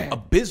terrible.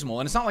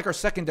 Abysmal. And it's not like our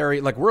secondary,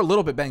 like we're a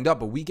little bit banged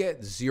up, but we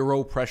get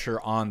 0 pressure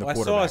on the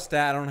quarterback. I saw a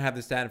stat. I don't have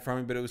the stat in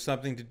front of me, but it was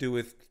something to do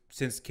with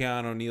since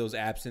Keanu O'Neal's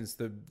absence,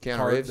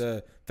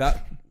 Keanu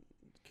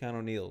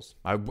Neal's.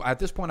 At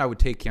this point, I would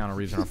take Keanu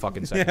Reeves in our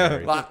fucking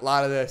secondary. lot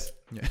of this.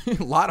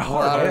 A lot of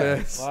heart.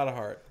 A lot of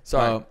heart.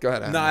 Sorry, go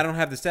ahead. Adam. No, I don't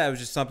have the stat. It was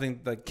just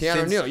something like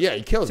Keanu Neal. Yeah,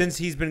 he killed. Since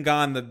he's been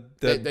gone,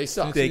 they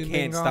suck. They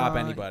can't stop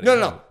anybody.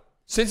 No.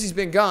 Since he's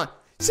been gone.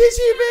 That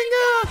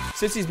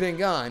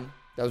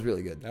was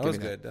really good. That was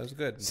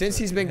good. Since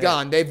he's been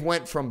gone, they've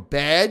went from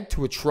bad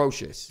to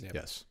atrocious. Yep.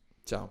 Yes.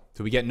 So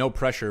we get no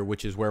pressure,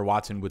 which is where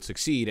Watson would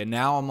succeed. And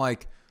now I'm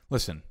like,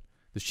 listen.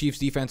 The Chiefs'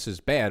 defense is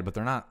bad, but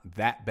they're not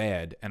that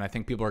bad. And I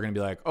think people are going to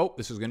be like, oh,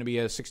 this is going to be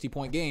a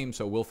 60-point game,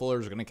 so Will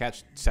Fuller is going to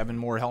catch 7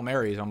 more Hail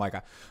Marys. I'm like,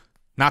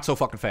 not so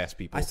fucking fast,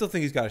 people. I still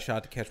think he's got a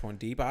shot to catch one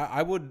deep.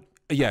 I would...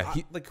 Yeah.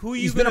 Who are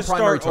you going to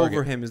start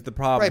over him is the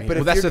problem. Right, but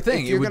well, that's the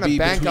thing. You're going to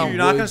bank on You're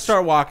not going to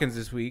start Watkins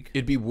this week.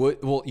 It'd be Wood.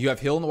 Well, you have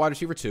Hill in the wide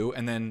receiver too,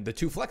 and then the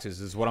 2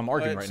 flexes is what I'm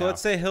arguing right now. So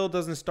let's say Hill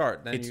doesn't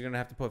start. Then you're going to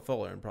have to put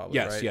Fuller in probably,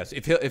 right? Yes.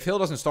 If Hill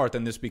doesn't start,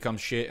 then this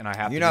becomes shit, and I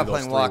have to do those 3. You're not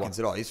playing Watkins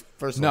at all. He's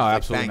first of all,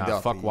 absolutely banged not.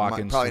 up. Fuck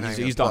Watkins.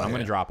 He's done. I'm going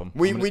to drop him.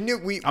 I'm going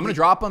to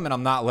drop him, and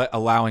I'm not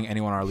allowing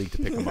anyone in our league to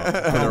pick him up for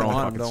their own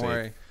fucking sake. Don't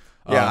worry.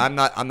 Yeah, I'm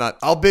not.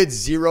 I'll bid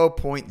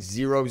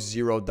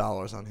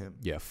 $0.00 on him.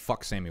 Yeah,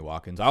 fuck Sammy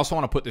Watkins. I also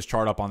want to put this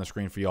chart up on the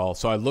screen for y'all.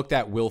 So I looked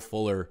at Will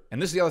Fuller,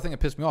 and this is the other thing that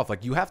pissed me off.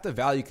 Like, you have to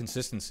value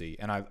consistency,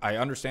 and I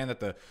understand that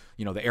the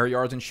air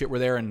yards and shit were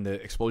there, and the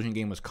explosion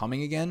game was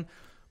coming again.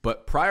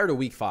 But prior to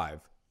week 5,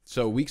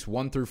 so weeks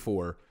 1 through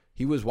 4,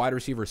 he was wide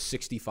receiver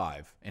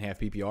 65 in half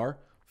PPR.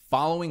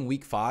 Following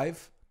week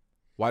 5,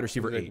 wide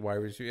receiver 8.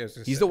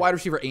 He's the wide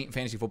receiver 8 in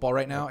fantasy football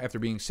right now after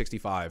being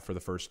 65 for the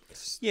first.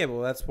 Yeah,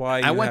 well, that's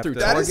why I went through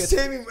That targets.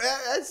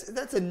 is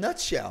that's a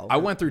nutshell. I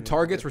went through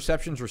targets,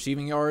 receptions,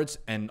 receiving yards,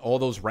 and all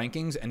those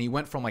rankings, and he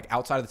went from like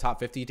outside of the top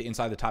 50 to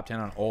inside the top 10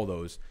 on all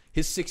those.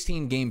 His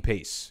 16 game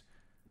pace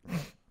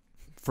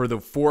for the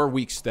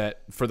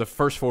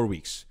first 4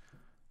 weeks,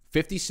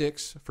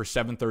 56 for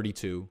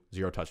 732,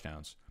 0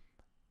 touchdowns.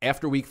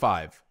 After week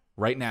 5,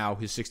 right now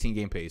his 16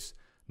 game pace,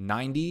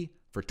 90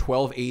 for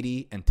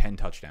 1280 and 10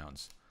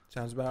 touchdowns.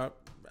 Sounds about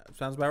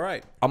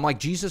right. I'm like,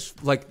 Jesus,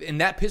 like, and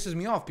that pisses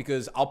me off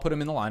because I'll put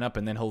him in the lineup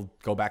and then he'll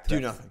go back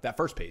to that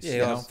first pace. Yeah, you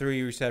know?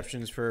 3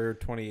 receptions for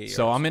 28 yards.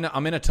 So I'm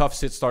in a tough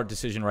sit-start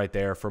decision right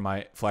there for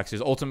my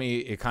flexes.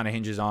 Ultimately, it kind of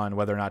hinges on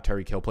whether or not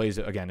Tyreek Hill plays.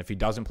 Again, if he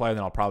doesn't play,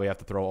 then I'll probably have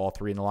to throw all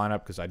 3 in the lineup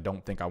because I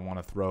don't think I want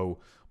to throw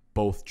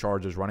both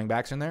Chargers running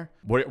backs in there.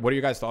 What are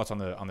your guys' thoughts on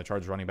the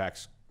Chargers running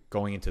backs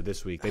going into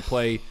this week? They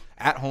play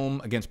at home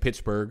against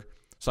Pittsburgh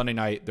Sunday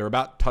night. They're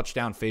about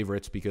touchdown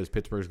favorites because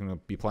Pittsburgh's going to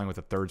be playing with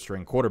a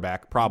third-string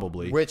quarterback,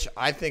 probably. Which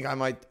I think I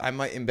might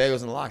in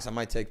bagels and locks. I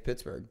might take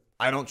Pittsburgh.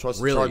 I don't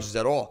trust the Chargers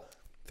at all.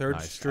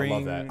 Third string.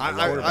 I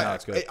love that.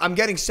 That's good. I'm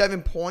getting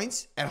 7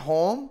 points at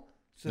home.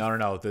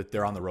 No.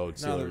 They're on the road.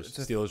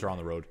 Steelers are on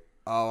the road.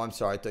 Oh, I'm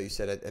sorry. I thought you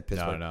said at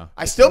Pittsburgh. No.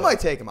 I still might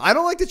take them. I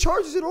don't like the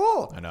Chargers at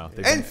all. I know.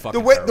 And the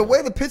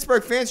way the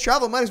Pittsburgh fans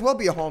travel, it might as well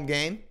be a home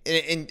game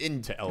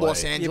in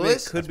Los Yeah,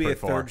 Angeles. it could be a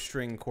pretty far.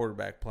 third-string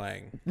quarterback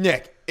playing.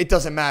 Nick, it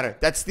doesn't matter.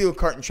 That steel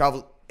curtain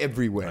travels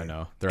everywhere. I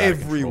know. They're out of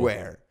control.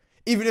 everywhere.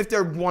 Even if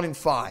they're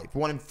 1-5,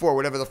 1-4,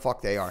 whatever the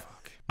fuck they are.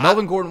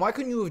 Melvin Gordon, why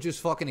couldn't you have just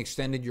fucking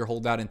extended your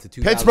holdout into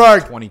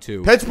Pittsburgh.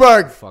 2022?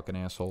 Pittsburgh. Fucking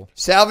asshole.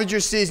 Salvage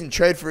your season.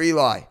 Trade for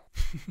Eli.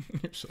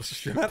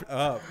 Shut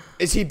up.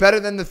 Is he better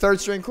than the third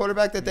string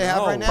quarterback that they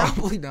have right now?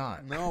 Probably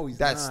not. No, he's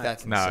That's not.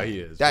 insane. No, he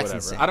is. That's Whatever.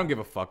 insane. I don't give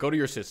a fuck. Go to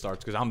your sit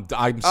starts because I'm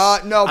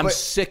but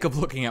sick of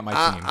looking at my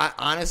team. I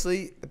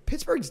honestly,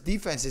 Pittsburgh's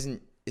defense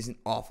isn't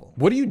awful.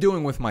 What are you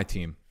doing with my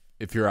team?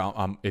 If you're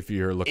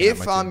looking at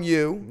If my I'm team?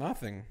 you,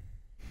 Nothing.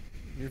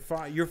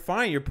 You're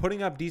fine. You're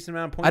putting up decent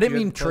amount of points. I didn't You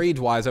mean have to- trade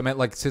wise. I meant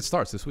like sit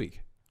starts this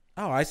week.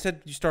 Oh, I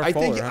said you start I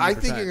Fuller. think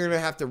 100%. you're gonna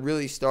have to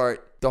really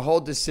start. The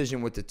whole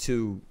decision with the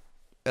 2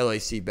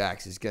 LAC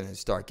backs is gonna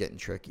start getting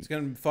tricky. It's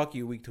gonna fuck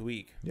you week to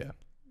week. Yeah.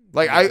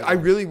 Like I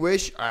really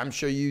wish, I'm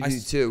sure you I do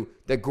s- too,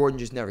 that Gordon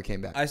just never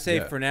came back. I say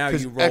Yeah. for now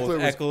 'Cause you roll with Eckler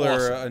was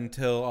Eckler awesome.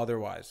 until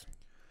otherwise.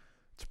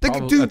 The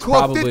Probably- dude that's caught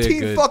probably a 15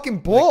 good- fucking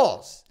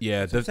balls.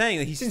 Yeah. I'm saying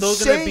that he's It's still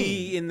gonna insane.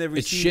 be in the It's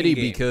receiving shitty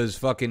game. because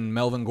fucking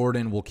Melvin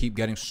Gordon will keep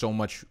getting so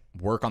much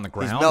work on the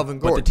ground. Melvin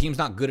But Gordon. the team's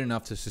not good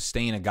enough to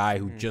sustain a guy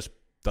who just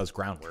does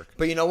groundwork.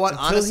 But you know what?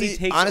 until he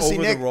takes honestly,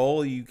 over Nick, the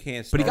role, you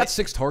can't. But he start. got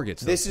 6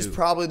 targets. this though, is too.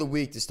 probably the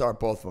week to start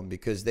both of them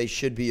because they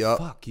should be up.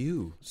 Fuck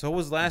you. So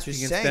was last week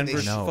Just against saying,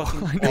 Denver's they should-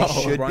 fucking I know. They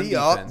awful should run be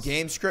up defense.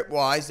 game script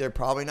wise. They're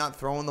probably not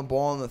throwing the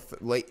ball in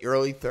the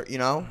early third. You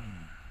know,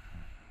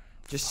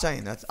 just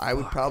saying. I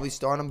would probably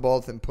start them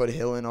both and put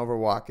Hill in over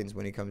Watkins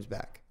when he comes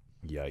back.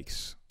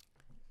 Yikes.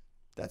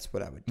 That's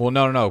what I would do. Well,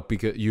 no,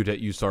 because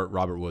you start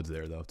Robert Woods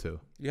there though too.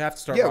 You have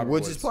to start. Yeah, Robert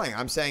Woods is playing.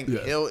 I'm saying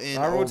Hill in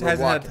Robert Woods over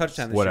hasn't had a Watkins.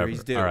 touchdown this Whatever. year.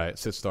 He's due. All right,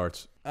 sit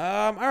starts.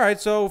 All right.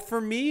 So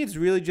for me, it's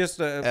really just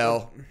a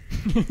L.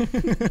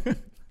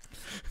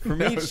 For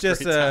me, it's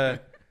just a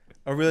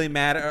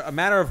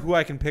matter of who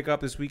I can pick up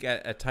this week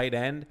at tight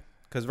end.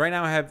 Because right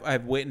now I have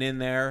Witten in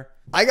there.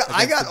 I got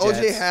against the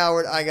OJ Jets.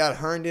 Howard. I got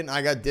Herndon.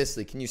 I got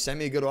Disley. Can you send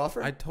me a good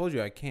offer? I told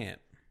you I can't.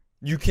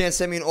 You can't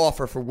send me an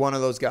offer for one of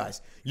those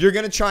guys. You're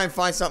gonna try and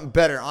find something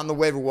better on the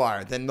waiver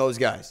wire than those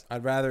guys.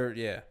 I'd rather,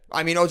 yeah.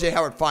 I mean, OJ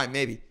Howard, fine,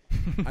 maybe.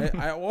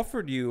 I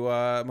offered you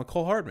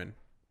McCole Hardman.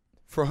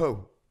 For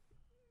who?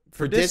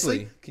 For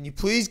Disley? Disley. Can you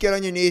please get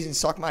on your knees and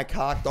suck my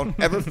cock? Don't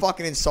ever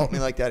fucking insult me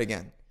like that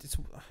again.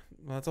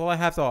 That's all I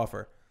have to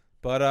offer.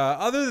 But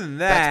other than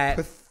that,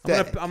 That's I'm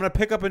pathetic. gonna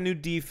pick up a new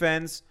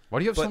defense. Why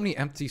do you have so But- many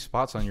empty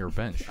spots on your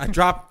bench? I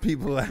dropped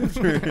people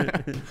after.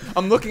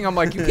 I'm looking. I'm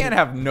like, you can't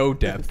have no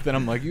depth. Then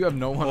I'm like, you have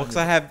no one. Well, because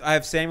I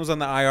have Samuels on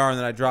the IR, and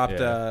then I dropped.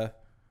 Yeah.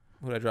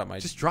 Who did I drop? My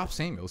Just drop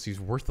Samuels.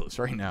 He's worthless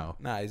right now.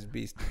 Nah, he's a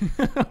beast.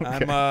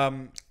 Okay.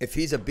 I'm If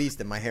he's a beast,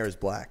 then my hair is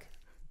black.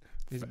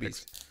 he's a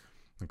beast.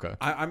 Okay.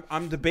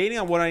 I'm debating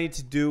on what I need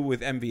to do with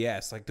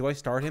MVS. Like, do I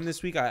start him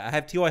this week? I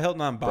have T.Y.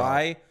 Hilton on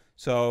bye,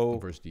 so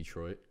Versus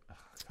Detroit. Oh,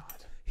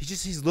 God.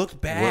 he's looked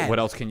bad. What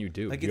else can you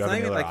do? Like, Do it's you have not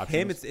any even other like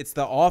options? him. It's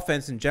the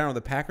offense in general.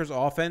 The Packers'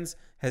 offense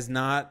has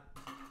not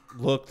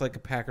looked like a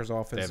Packers They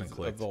offense haven't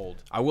clicked. of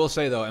old. I will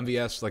say though,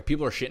 MVS, like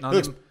people are shitting on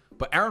Looks- him,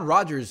 but Aaron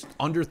Rodgers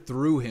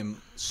underthrew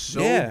him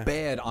so Yeah.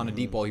 bad on a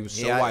deep ball. He was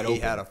so He wide he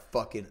open. had a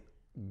fucking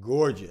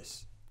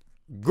gorgeous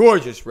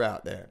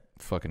route there.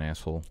 fucking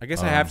asshole. I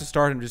guess I have to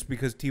start him just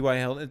because T.Y.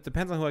 Hilton. It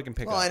depends on who I can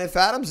pick Well, up. and if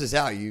Adams is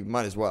out, you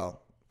might as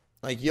well.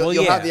 Like you'll, Well,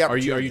 you'll yeah. have the Are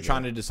opportunity. you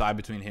trying to decide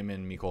between him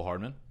and Mecole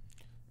Hardman?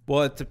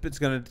 Well, it's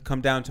going to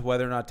come down to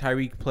whether or not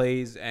Tyreek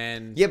plays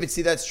and Yeah, but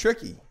see that's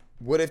tricky.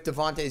 What if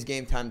Devontae's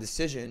game time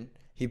decision?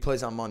 He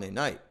plays on Monday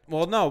night.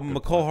 Well, no,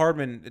 McCole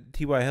Hardman,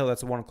 T.Y. Hill,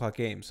 that's a 1:00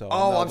 game. So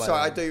I'm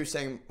sorry. I thought you were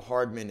saying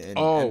Hardman and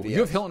MVS. You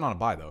have Hilton on a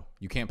bye though.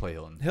 You can't play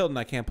Hilton. Hilton,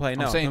 I can't play.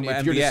 No, I'm saying I'm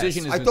if your MVS.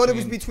 decision is I thought it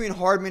was between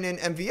Hardman and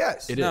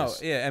MVS. It No,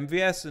 is. yeah,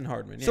 MVS and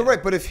Hardman. Yeah. So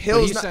right, but if But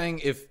Hill's he's not, saying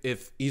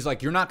if he's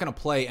like you're not going to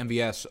play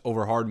MVS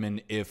over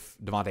Hardman if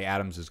Devontae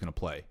Adams is going to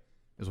play,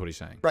 is what he's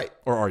saying. Right.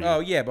 Or are you? Oh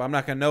yeah, but I'm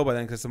not gonna know by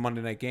then because it's a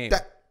Monday night game.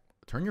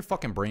 Turn your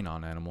fucking brain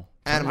on, Animal.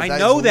 Animal, I that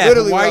know is that.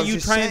 literally But what why I are was you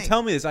just trying saying. to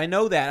tell me this? I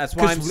know that. That's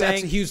why I'm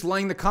saying he was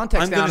laying the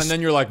context I'm down, gonna and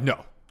then you're like,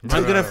 no.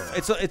 I'm gonna.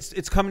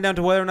 It's coming down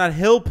to whether or not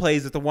Hill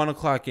plays at the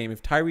 1:00 game.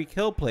 If Tyreek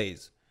Hill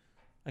plays,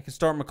 I can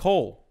start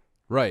McCole.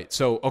 Right.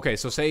 So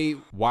say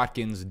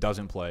Watkins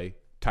doesn't play,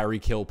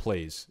 Tyreek Hill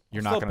plays.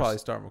 You're not Still going to probably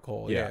start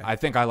McCole. Yeah, Yeah. I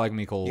think I like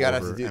Mecole. You gotta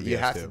over have to do. MVS You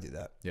have too. to do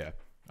that. Yeah,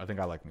 I think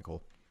I like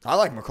Mecole. I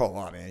like McCole a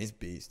lot, man. He's a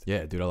beast.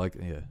 Yeah, dude, I like.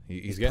 Yeah,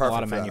 he's getting a perfect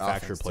lot of for that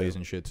manufactured offense, plays too.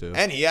 and shit too.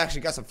 And he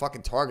actually got some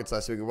fucking targets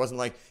last week. It wasn't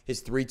like his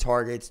 3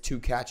 targets, 2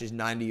 catches,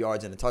 90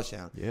 yards, and a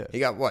touchdown. Yeah. He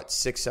got what,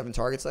 6, 7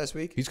 targets last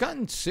week? He's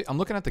gotten. I'm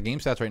looking at the game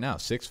stats right now.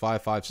 6,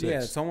 5, 5, 6.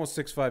 Yeah, it's almost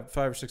 5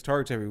 or 6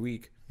 targets every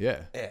week. Yeah.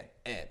 And.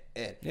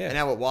 Yeah. And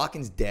now with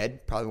Watkins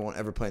dead, probably won't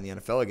ever play in the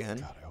NFL again.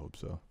 God, I hope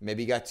so.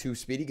 Maybe you got 2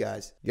 speedy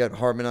guys. You got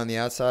Hardman on the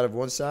outside of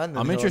one side. And then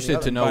I'm Hill on the interested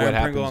other. to know Byron what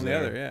happens Pringle on the there.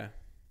 other. Yeah.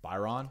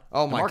 Byron.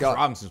 Oh, my Demarcus God.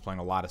 Robinson's playing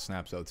a lot of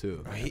snaps though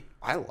too.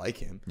 I like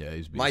him. Yeah,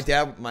 he's a beast. My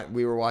dad,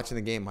 we were watching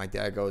the game. My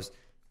dad goes,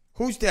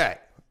 "Who's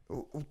that?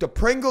 The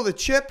Pringle, the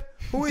chip?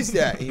 Who is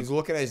that?" He's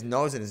looking at his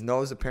nose, and his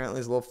nose apparently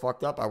is a little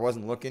fucked up. I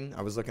wasn't looking.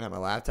 I was looking at my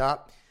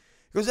laptop.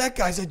 He goes, "That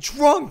guy's a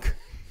drunk.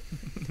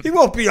 He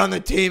won't be on the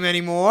team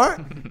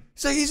anymore."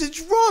 He's like, "He's a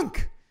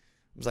drunk."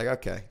 I was like,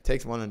 "Okay,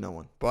 takes one to know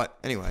one." But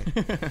anyway,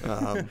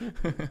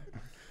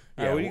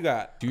 All right, what do you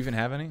got? Do you even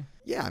have any?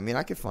 yeah, I mean,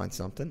 I could find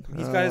something.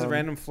 He's got his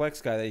random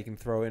flex guy that you can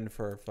throw in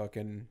for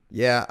fucking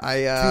Yeah,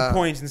 2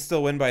 points and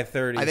still win by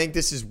 30. I think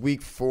this is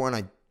week 4, and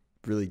I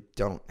really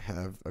don't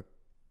have a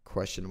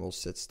questionable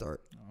sit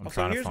start. I'm Okay,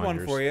 trying to here's find one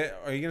yours. for you.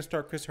 Are you going to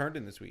start Chris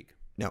Herndon this week?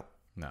 No.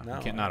 No, No,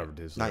 you can't. Not over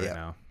Disney Not right yet.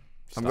 now.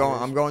 I'm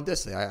going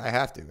Disley. I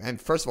have to. And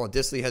first of all,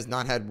 Disley has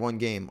not had one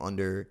game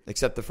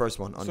except the first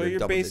one under So you're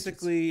double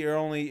basically digits. your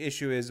only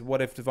issue is what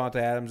if Devontae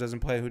Adams doesn't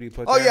play? Who do you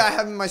put? Oh there? yeah, I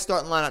have him in my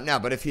starting lineup now.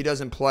 But if he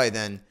doesn't play,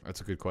 then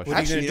That's a good question. What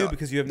are you actually, gonna do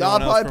because you have no, no I'll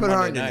one else probably for put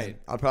Monday Herndon in.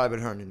 night? I'll probably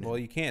put Herndon in. Well,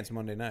 you can't. It's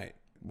Monday night.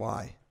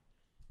 Why?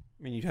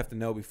 I mean, you'd have to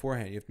know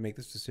beforehand. You have to make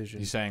this decision.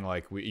 He's saying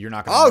like you're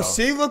not going to Oh, know.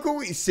 see, look what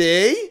we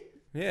see.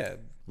 Yeah.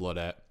 Blood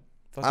at.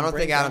 Fucking I don't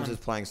think brains Adams on. is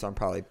playing, so I'm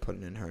probably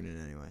putting in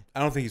Herndon anyway. I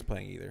don't think he's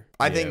playing either.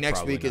 I Yeah, think next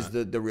probably week is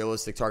not. the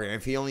realistic target. And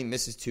if he only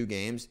misses 2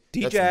 games,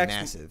 D-Jax, that's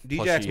massive.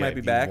 D-Jax might be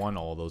back. He won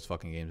all those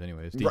fucking games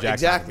anyways. Right, D-Jax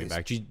exactly. not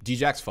gonna be back.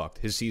 D-Jax fucked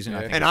his season. I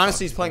Yeah. think And is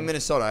honestly, fucked. he's playing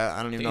Minnesota.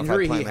 I don't even The know if I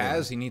injury play he him has,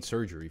 anyway. he needs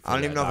surgery. For I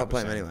don't that, even know if I doctor's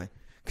play him saying. anyway.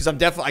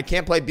 Because I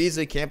can't play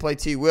Beasley, can't play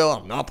T. Will.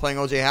 I'm not playing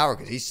OJ Howard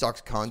because he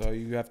sucks cunt. So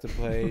you have to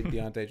play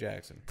Deontay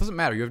Jackson. Doesn't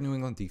matter. You have New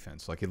England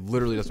defense. Like it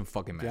literally doesn't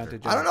fucking matter.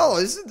 Deontay I don't know.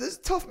 This is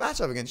a tough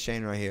matchup against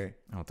Shane right here.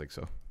 I don't think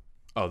so.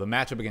 Oh, the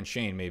matchup against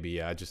Shane, maybe.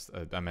 Yeah,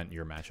 I meant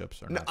your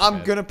matchups. Are No, not too I'm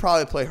bad. gonna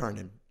probably play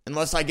Herndon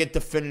unless I get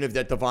definitive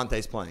that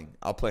Devontae's playing.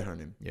 I'll play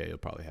Herndon, Yeah, you'll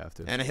probably have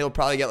to. and he'll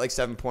probably get like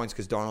 7 points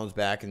because Darnold's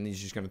back, and he's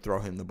just gonna throw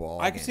him the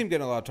ball. I can again. see him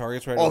getting a lot of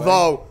targets right away.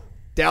 Although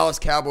Dallas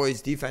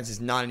Cowboys defense is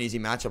not an easy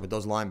matchup with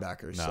those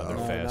linebackers. No, so. they're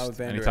No, not fast. with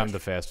Van Der Anytime Esch. the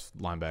fast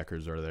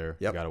linebackers are there,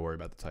 Yep. you got to worry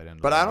about the tight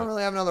end. But I don't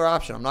really have another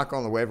option. I'm not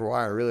going to the waiver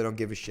wire. I really don't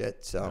give a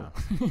shit. So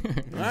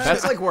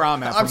That's like where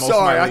I'm at. For I'm most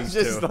sorry. Of my I'm leagues,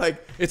 just too.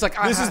 like It's like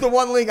this is the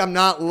one league I'm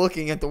not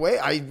looking at the way.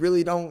 I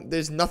really don't.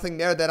 There's nothing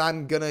there that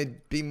I'm gonna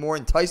be more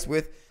enticed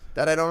with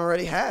that I don't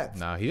already have.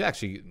 No,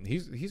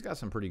 he's got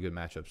some pretty good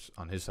matchups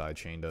on his side.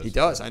 Shane does. He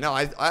does. I know.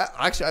 I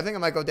think I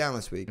might go down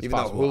this week. It's Even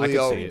possible. though I could see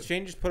Julio, it.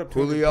 Shane just put up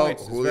 200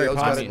 points. It's very Julio's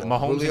got possible. it.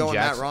 Mahomes and Julio and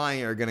Matt Jackson.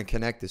 Ryan are gonna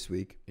connect this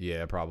week.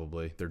 Yeah,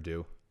 probably. They're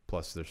due.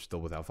 Plus, they're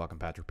still without fucking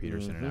Patrick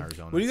Peterson in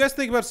Arizona. What do you guys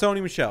think about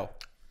Sony Michel?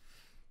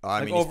 I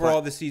Like mean, he's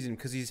overall this season,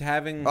 because he's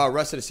having.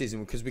 rest of the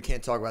season because we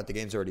can't talk about the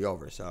game's already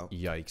over. So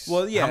Yikes.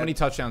 Well, yeah. How many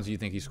touchdowns do you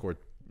think he scored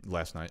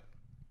last night?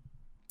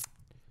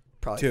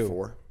 probably 2.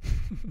 4.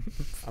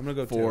 I'm gonna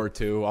go 4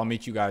 2. 2. I'll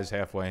meet you guys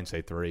halfway and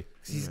say 3.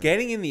 He's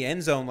getting in the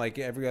end zone like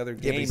every other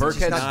but game. he's He's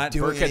just not not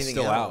doing Burkhead's anything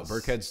still else.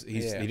 out. He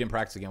didn't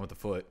practice again with the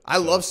foot. I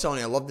love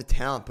Sony. I love the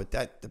talent, but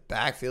the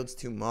backfield's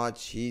too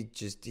much. He's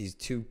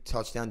too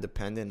touchdown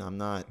dependent. I'm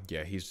not.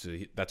 Yeah,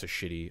 that's a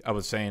shitty. I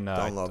was saying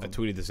I love him.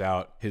 tweeted this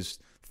out. His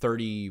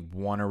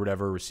 31 or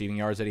whatever receiving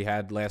yards that he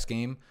had last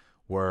game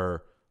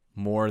were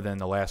more than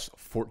the last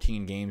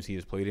 14 games he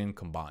has played in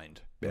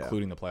combined,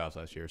 including the playoffs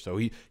last year. So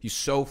he's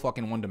so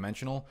fucking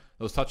one-dimensional.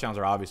 Those touchdowns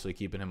are obviously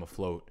keeping him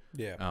afloat.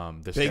 Yeah.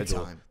 The Big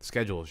schedule, time. The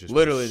schedule is just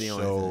Literally the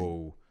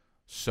only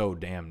so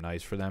damn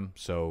nice for them.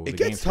 So It the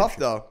gets game tough scripture-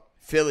 though.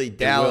 Philly,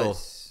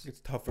 Dallas,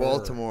 It's tougher.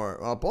 Baltimore.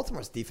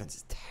 Baltimore's defense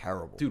is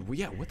terrible. Dude,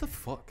 yeah, what the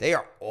fuck? They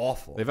are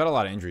awful. They've had a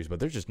lot of injuries, but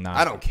they're just not.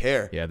 I don't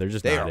care. Yeah, they're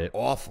just They not are it.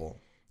 awful.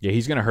 Yeah,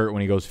 he's going to hurt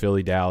when he goes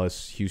Philly,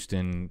 Dallas,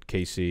 Houston,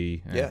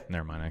 KC. Yeah.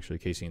 Never mind, actually.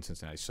 KC and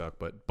Cincinnati suck,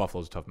 but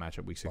Buffalo's a tough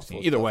matchup week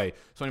 16. Either way,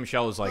 Sony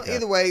Michel is like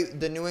either way,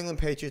 the New England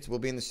Patriots will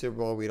be in the Super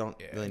Bowl. We don't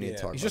really need to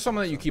talk about he's just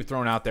someone that you keep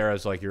throwing out there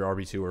as like your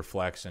RB2 or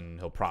flex, and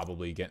he'll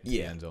probably get into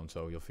the end zone,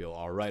 so you'll feel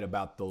all right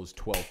about those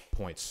 12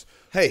 points.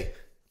 Hey,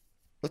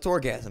 let's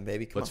orgasm,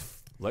 baby. Come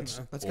Let's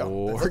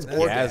go. Let's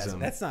orgasm.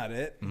 That's not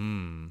it.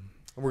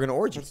 We're going to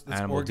orgy.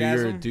 Animal,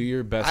 orgasm? do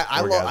your best.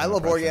 I love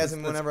impression.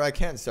 orgasm whenever I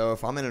can, so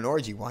if I'm in an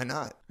orgy, why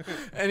not?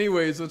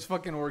 Anyways, let's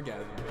fucking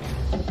orgasm.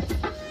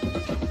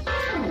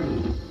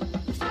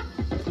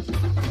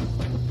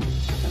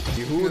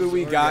 Who do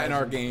we got in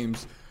our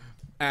games?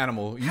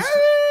 Animal.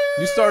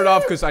 You started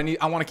off because I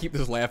want to keep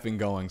this laughing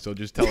going, so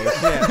just tell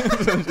us.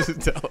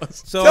 Just tell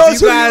us. So Tell if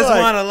us you who you guys like.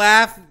 want to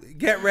laugh,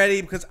 get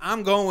ready because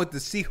I'm going with the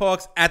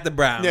Seahawks at the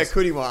Browns. Yeah,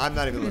 who do you want? I'm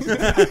not even listening.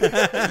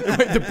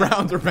 Wait, the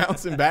Browns are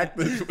bouncing back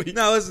this week.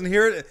 No, listen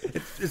here.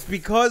 It's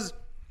because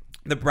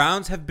the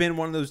Browns have been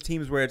one of those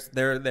teams where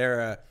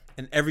they're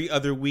an every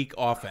other week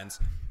offense.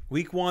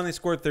 Week 1, they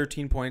scored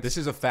 13 points. This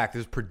is a fact.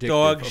 This is predictive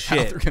Dog of shit.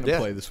 how they're going to Yeah.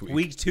 play this week.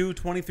 Week 2,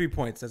 23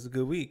 points. That's a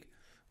good week.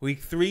 Week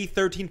 3,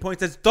 13 points.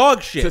 That's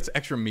dog shit. That's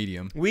extra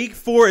medium. Week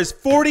 4 is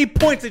 40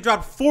 points. They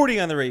dropped 40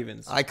 on the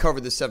Ravens. I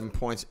covered the 7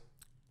 points.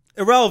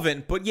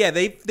 Irrelevant, but yeah,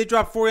 they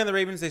dropped 40 on the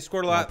Ravens. They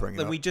scored a lot. bring it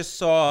Like up. we just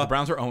saw. The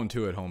Browns are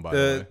 0-2 at home, by the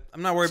way.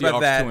 I'm not worried Seahawks about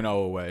that.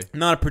 2-0 away.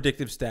 Not a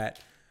predictive stat.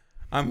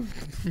 I'm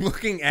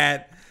looking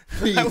at.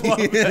 I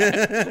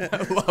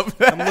love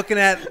that. I'm looking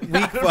at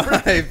week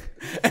 5.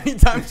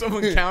 Anytime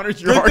someone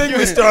counters your Good thing argument,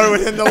 we started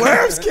with him. The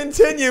laughs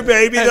continue,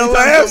 baby. The anytime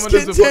laughs someone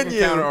does a fucking continue.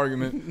 counter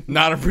argument,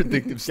 not a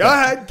predictive Go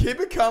stat. ahead. Keep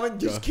it coming.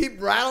 Just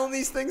keep rattling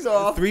these things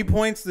off. 3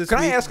 points this Can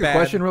I week, ask a bad.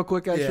 question real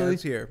quick, actually? Yeah,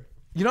 let's hear.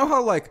 You know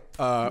how like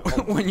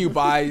when you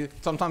buy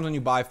sometimes when you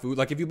buy food,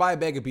 like if you buy a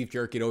bag of beef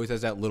jerky, it always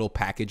has that little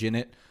package in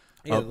it.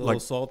 Yeah, the little like,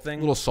 salt thing.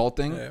 Little salt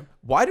thing. Yeah.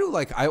 Why do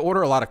like I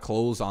order a lot of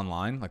clothes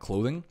online, like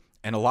clothing,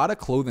 and a lot of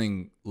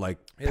clothing like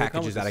Yeah, they come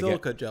packages with that the I get.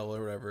 silica gel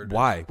or whatever. it is.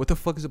 Why? What the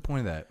fuck is the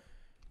point of that?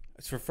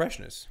 It's for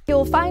freshness.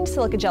 You'll find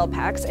silica gel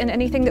packs in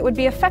anything that would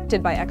be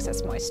affected by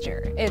excess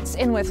moisture. It's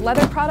in with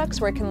leather products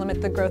where it can limit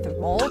the growth of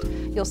mold.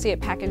 You'll see it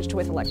packaged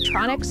with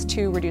electronics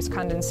to reduce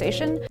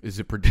condensation. Is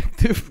it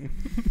predictive?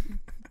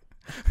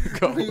 I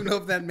don't even know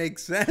if that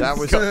makes sense. That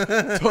was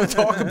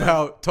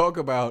So talk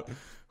about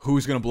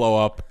who's gonna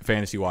blow up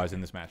fantasy wise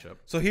in this matchup.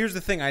 So here's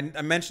the thing. I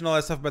mentioned all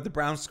that stuff about the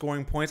Browns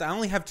scoring points. I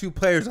only have 2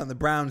 players on the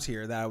Browns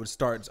here that I would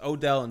start. It's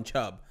Odell and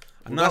Chubb.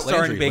 I'm not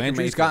starting Baker Landry's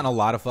Mayfield. gotten a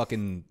lot of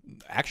fucking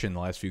action the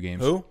last few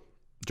games. Who?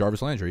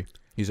 Jarvis Landry.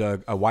 He's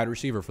a wide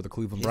receiver for the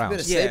Cleveland He's been a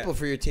Browns. Yeah. staple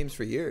for your teams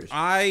for years.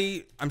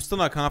 I'm still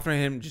not confident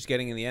in him just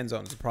getting in the end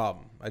zone is a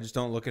problem. I just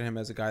don't look at him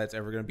as a guy that's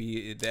ever going to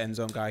be the end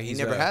zone guy. He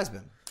never has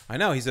been. I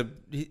know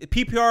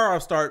PPR. I'll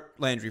start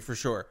Landry for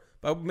sure,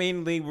 but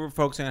mainly we're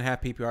focusing on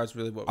half PPR. Is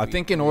really what I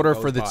think in order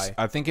for the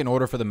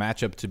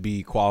matchup to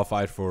be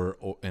qualified for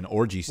an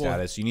orgy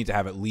status, you need to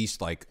have at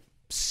least like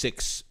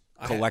 6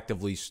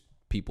 collectively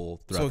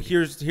people. So The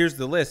here's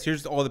the list.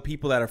 Here's all the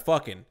people that are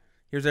fucking.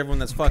 Here's everyone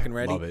that's fucking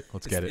ready. Love it.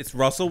 Let's get it. It's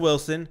Russell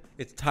Wilson.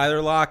 It's Tyler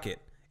Lockett.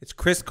 It's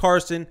Chris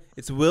Carson.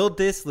 It's Will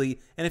Disley.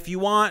 And if you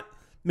want,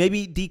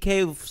 maybe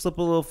DK will slip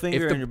a little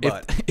finger in your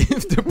butt.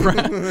 If the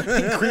Brown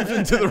he creeps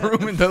into the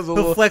room and does a He'll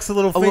little flex a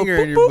little a little finger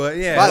in boop, your boop. butt.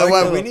 Yeah. By the like way,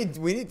 a we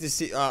little- need to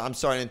see. I'm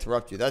sorry to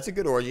interrupt you. That's a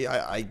good orgy.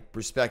 I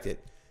respect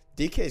it.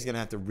 DK is gonna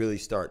have to really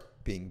start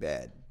being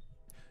bad.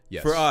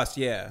 Yes. for us,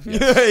 yeah. He's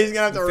gonna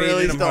have to Faded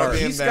really him start hard.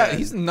 being He's bad.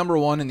 he's number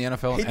 1 in the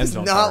NFL he in end does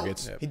zone not.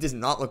 targets. He does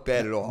not look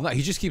bad at all. No,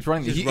 he just keeps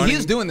running. Just He running.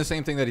 is doing the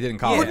same thing that he did in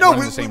college. Yeah. No, running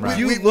we- the same we- route.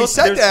 we- Look,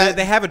 said that.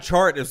 They have a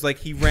chart. It's like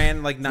he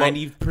ran like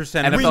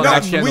 90% of NFL we the got know,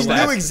 Next Gen we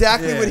stats. knew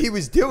exactly Yeah. what he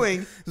was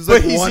doing, was but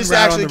like he's one just route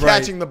on actually the right.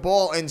 catching the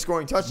ball and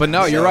scoring touchdowns. But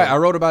no, you're So- right. I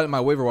wrote about it in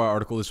my waiver wire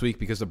article this week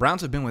because the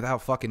Browns have been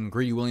without fucking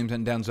Greedy Williams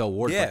and Denzel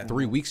Ward for Yeah. like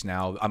 3 weeks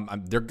now.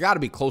 They're got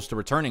to be close to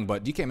returning,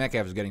 but DK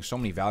Metcalf is getting so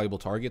many valuable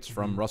targets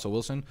from Russell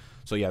Wilson.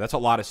 So yeah, that's a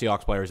lot of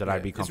Seahawks players that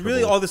I'd be It's comfortable.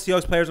 really all the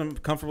Seahawks players I'm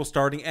comfortable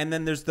starting, and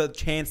then there's the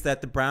chance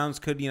that the Browns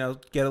could,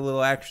 get a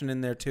little action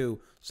in there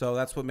too. So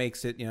that's what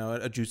makes it,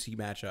 a juicy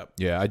matchup.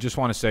 Yeah, I just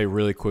want to say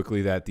really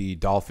quickly that the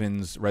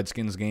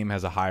Dolphins-Redskins game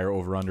has a higher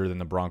over-under than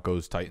the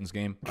Broncos-Titans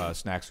game.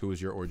 Snacks, who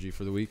was your orgy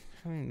for the week?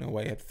 No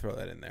way I have to throw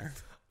that in there.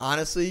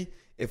 honestly,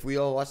 if we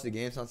all watch the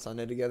games on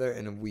Sunday together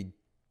and we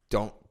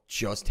don't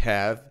just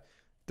have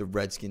the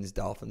Redskins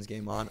Dolphins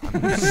game on,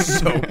 I'm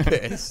so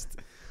pissed.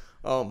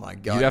 Oh my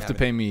god! You'd have to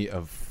pay me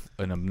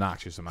an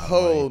obnoxious amount of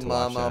Oh, money to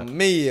watch mamma that.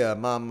 mia,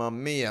 mamma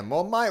mia.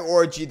 Well, my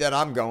orgy that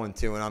I'm going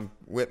to and I'm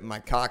whipping my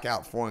cock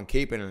out for and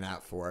keeping it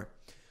out for,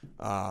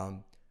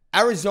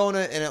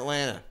 Arizona and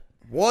Atlanta.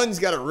 One's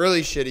got a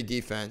really shitty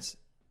defense,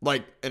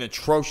 like an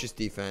atrocious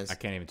defense, I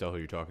can't even tell who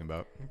you're talking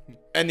about.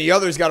 and the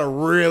other's got a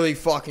really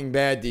fucking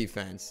bad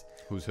defense.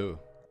 Who's who?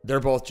 They're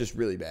both just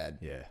really bad.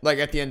 Yeah. Like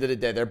at the end of the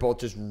day, they're both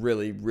just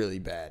really, really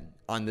bad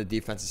on the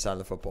defensive side of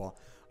the football.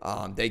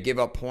 They give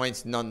up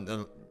points.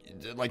 No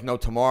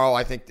tomorrow.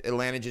 I think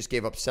Atlanta just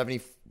gave up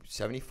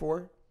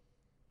 74.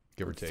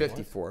 give or take.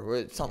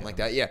 54, something like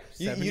that. Yeah,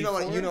 you know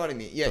what I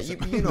mean. Yeah, you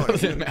know what I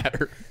Doesn't mean.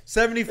 matter.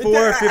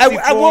 74,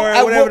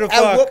 54, whatever the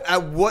fuck.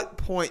 At what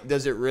point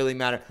does it really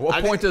matter?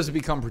 What point does it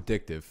become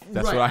predictive?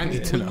 That's Right, what I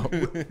need to know.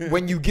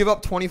 When you give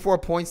up 24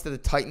 points to the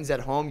Titans at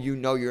home, you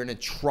know you're an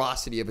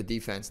atrocity of a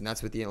defense, and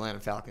that's what the Atlanta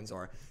Falcons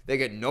are. They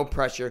get no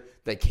pressure.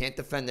 They can't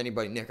defend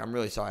anybody. Nick, I'm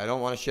really sorry. I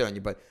don't want to shit on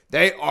you, but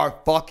they are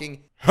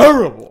fucking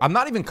terrible. I'm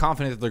not even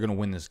confident that they're going to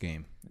win this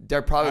game.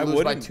 They'll probably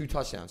lose by wouldn't. 2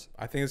 touchdowns.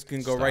 I think this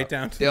can go right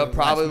down to They'll the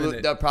probably last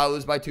minute. they'll probably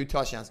lose by 2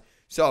 touchdowns.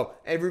 So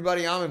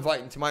everybody, I'm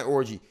inviting to my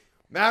orgy.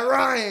 Matt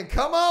Ryan,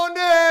 come on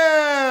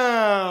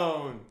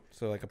down.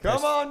 So like a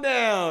Come on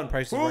down.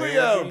 Price is Right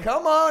Julio, orgy?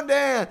 come on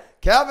down.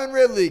 Calvin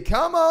Ridley,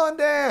 come on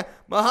down.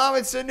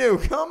 Mohamed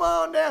Sanu, come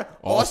on down.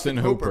 Austin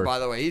Hooper. by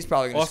the way, he's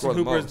probably going to Austin score the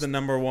Hooper most. is the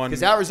number one.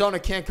 Because Arizona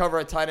can't cover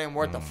a tight end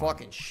worth of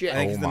fucking shit. I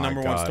think he's the my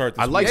number one God. start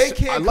this I like week.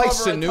 They can't I like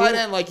cover Sanu. a tight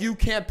end like you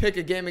can't pick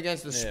a game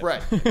against the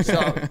spread.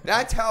 So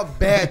that's how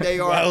bad they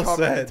are Well at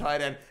covering said. the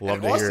tight end. Love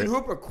and to hear Austin it.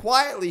 Hooper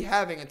quietly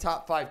having a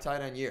top 5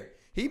 tight end year.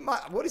 He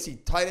might. What is he?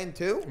 Tight end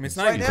 2? I mean, it's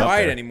not even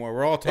quiet anymore.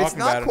 We're all talking It's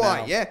not about quiet.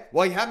 it now. Yeah.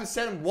 Well, you haven't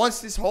said him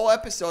once this whole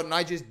episode, and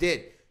I just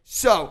did.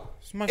 So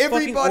is my fucking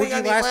everybody orgy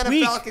on the last Atlanta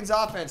week. Falcons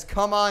offense,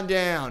 come on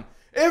down.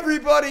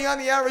 Everybody on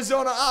the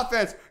Arizona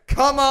offense,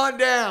 come on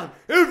down.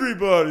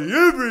 Everybody.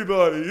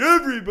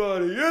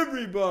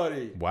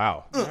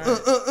 Wow.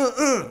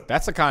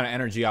 That's the kind of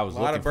energy I was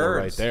Lot looking of for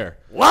right birds. there.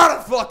 A lot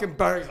of fucking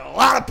birds. A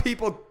lot of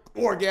people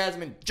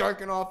orgasming,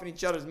 jerking off in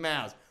each other's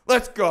mouths.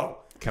 Let's go.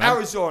 Can I-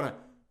 Arizona,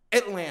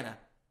 Atlanta,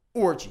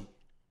 orgy.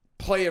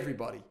 Play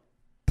everybody.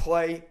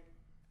 Play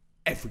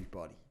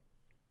everybody.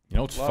 You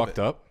know what's Love fucked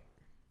it. up?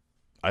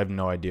 I have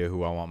no idea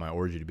who I want my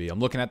orgy to be. I'm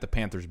looking at the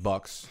Panthers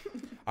Bucks.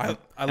 I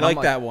I'm like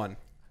like- that one.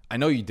 I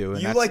know you do,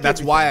 and You that's, like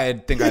that's why I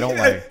think I don't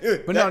like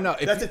it. But no.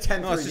 If That's you- a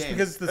 10 No, it's just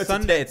because it's the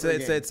Sunday. It's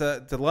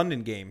a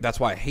London game. that's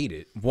why I hate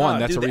it. One,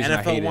 that's dude, the reason the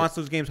I hate NFL wants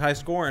it. those games high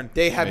scoring.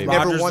 They have Maybe.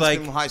 never Rodgers, once like-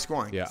 been high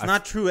scoring. Yeah, It's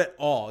not true at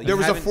all. There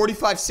was a haven't-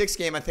 45-6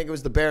 game. I think it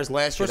was the Bears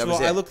last year. First That of all,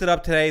 was I it. looked it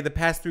up today. The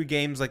past 3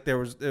 games, like they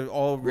were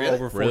all Really?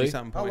 over 40 Really?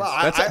 something Oh, points.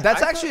 wow.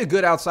 That's I actually thought- a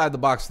good outside the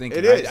box thinking.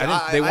 It is. I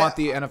think they I- want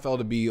the NFL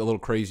to be a little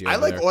crazy. I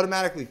over like there.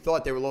 automatically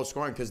thought they were low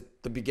scoring because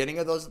the beginning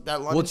of that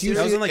London it's series, usually-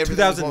 That was in, like,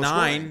 everything was low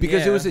 2009. scoring.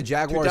 because it Yeah. was the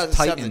Jaguars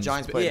 2007, Titans. the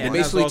Giants played Yeah, They and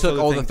basically that was also took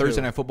the all the thing,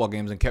 Thursday too. night football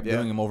games and kept Yeah.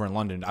 doing them over in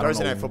London. I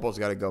Thursday don't know night football's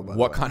got to go. By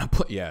what the way. kind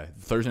of yeah.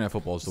 Thursday night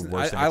football is the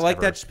worst. thing I it's like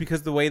ever. that just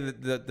because the way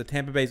that the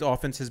Tampa Bay's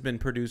offense has been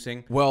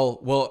producing.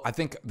 Well, I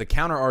think the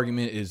counter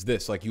argument is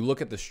this: like you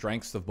look at the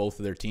strengths of both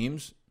of their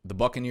teams. The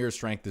Buccaneers'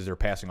 strength is their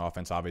passing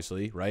offense,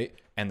 obviously, right?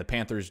 And the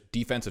Panthers'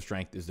 defensive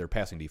strength is their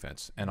passing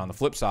defense. And on the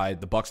flip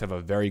side, the Bucs have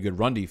a very good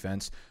run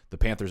defense. The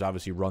Panthers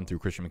obviously run through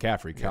Christian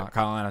McCaffrey. Kyle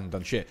Allen hasn't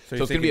done shit. So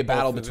you're it's going to be a thinking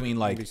battle both of between them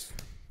like, will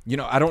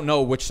be- I don't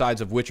know which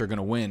sides of which are going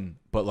to win,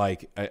 but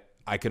like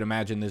I could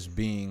imagine this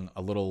being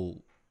a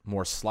little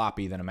more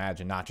sloppy than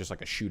imagine, not just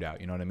like a shootout.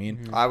 You know what I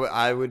mean?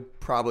 I would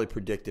probably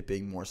predict it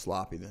being more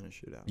sloppy than a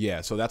shootout.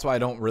 Yeah, so that's why I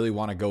don't really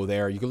want to go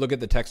there. You can look at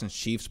the Texans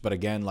Chiefs, but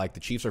again, like the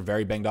Chiefs are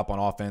very banged up on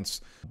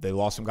offense. They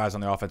lost some guys on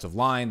their offensive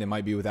line. They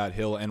might be without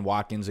Hill and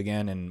Watkins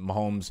again, and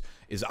Mahomes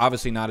is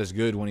obviously not as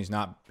good when he's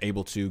not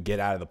able to get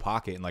out of the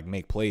pocket and like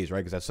make plays, right?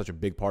 Because that's such a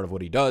big part of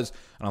what he does.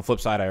 And on the flip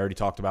side, I already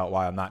talked about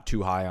why I'm not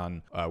too high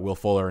on Will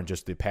Fuller and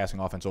just the passing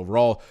offense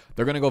overall.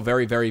 They're going to go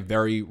very, very,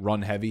 very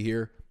run heavy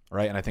here.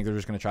 Right, and I think they're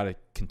just going to try to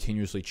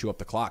continuously chew up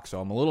the clock. So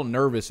I'm a little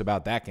nervous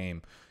about that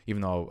game,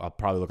 even though I'll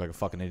probably look like a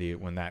fucking idiot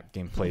when that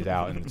game plays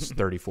out and it's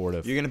 34 to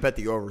You're going to bet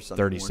the over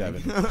Sunday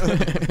 37.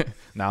 morning.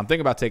 Now I'm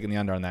thinking about taking the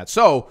under on that.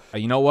 So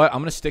you know what? I'm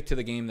going to stick to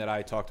the game that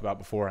I talked about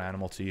before,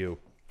 Animal to You,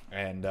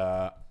 and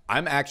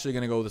I'm actually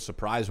going to go with a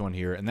surprise one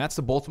here, and that's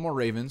the Baltimore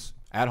Ravens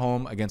at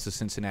home against the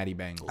Cincinnati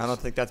Bengals. I don't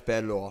think that's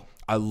bad at all.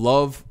 I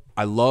love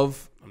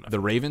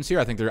the Ravens here.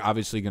 I think they're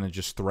obviously going to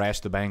just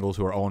thrash the Bengals,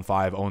 who are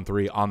 0-5,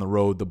 0-3 on the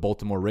road. The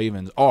Baltimore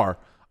Ravens are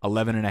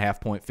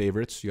 11.5-point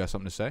favorites. You got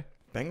something to say?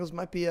 Bengals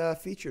might be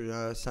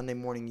featured Sunday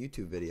morning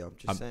YouTube video.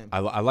 Just saying.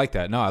 I like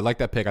that. No, I like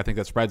that pick. I think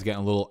that spread's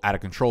getting a little out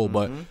of control,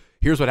 but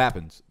here's what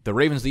happens. The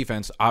Ravens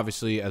defense,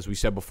 obviously, as we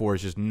said before,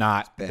 is just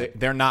not –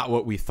 they're not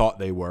what we thought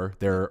they were.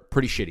 They're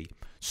pretty shitty.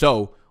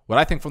 So what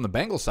I think from the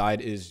Bengals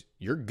side is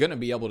you're going to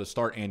be able to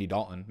start Andy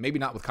Dalton. Maybe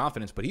not with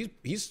confidence, but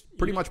he's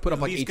pretty much put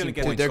up like least 18 gonna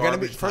get points. They're going to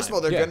be garbage first of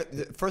all.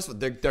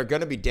 They're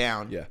going to be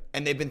down. Yeah.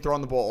 and they've been throwing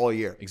the ball all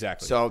year.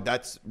 Exactly. So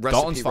that's recipe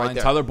Dalton's fine. right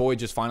there. Tyler Boyd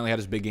just finally had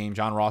his big game.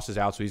 John Ross is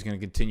out, so he's going to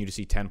continue to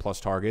see 10-plus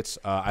targets.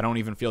 I don't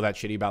even feel that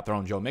shitty about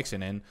throwing Joe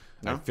Mixon in.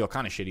 I feel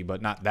kind of shitty,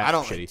 but not that I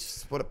don't.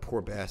 shitty. What a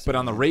poor bastard. But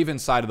on the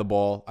Ravens side of the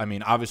ball, I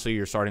mean, obviously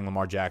you're starting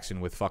Lamar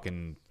Jackson with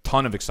fucking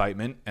ton of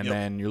excitement, and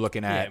then you're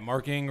looking Yeah, at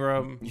Mark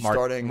Ingram.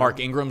 Mark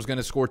Ingram's going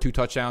to score 2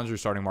 touchdowns. You're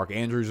starting Mark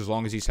Andrews as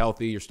long as he's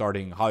healthy. You're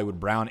starting Hollywood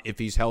Brown if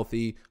he's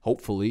healthy,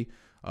 hopefully.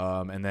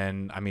 And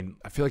then, I mean,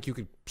 I feel like you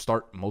could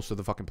start most of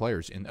the fucking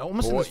players in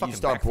almost in this fucking you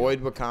start backfield.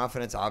 Boyd with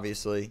confidence,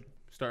 obviously.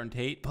 Starting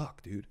Tate.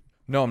 Fuck, dude.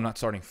 No, I'm not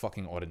starting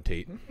fucking Auden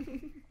Tate.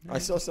 I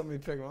saw somebody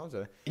pick him up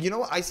today. You know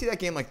what? I see that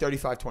game like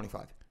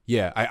 35-25.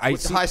 Yeah, I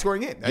It's see. a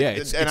high-scoring game. Yeah,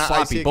 it's I see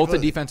sloppy. it Both the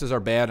completely. defenses are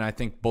bad, and I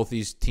think both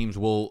these teams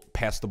will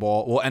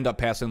end up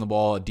passing the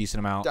ball a decent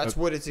amount. That's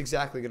what it's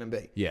exactly going to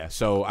be. Yeah,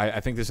 so I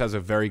think this has a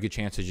very good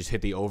chance to just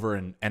hit the over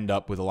and end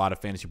up with a lot of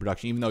fantasy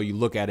production, even though you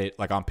look at it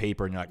like on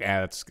paper and you're like,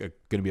 that's going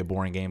to be a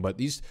boring game. But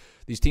these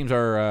teams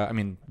are,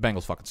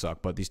 Bengals fucking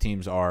suck, but these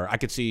teams are, I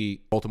could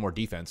see Baltimore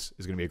defense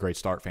is going to be a great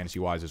start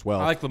fantasy-wise as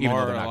well. I like even though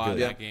Lamar they're a not lot in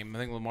good. that game. I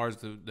think Lamar's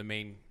the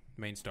main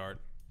start.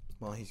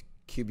 Well, he's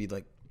QB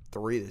like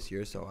 3 this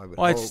year, so I would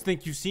Well, I hope. just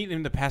think you've seen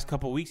him the past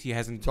couple of weeks. He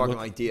hasn't Talking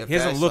looked, like DFS. He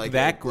hasn't looked like,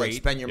 that like great.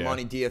 spend your Yeah.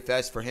 money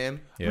DFS for him.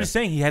 Yeah. I'm just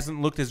saying he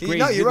hasn't looked as great.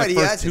 No, as you're in right. The He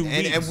first hasn't. 2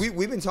 And weeks.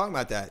 we've been talking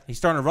about that. He's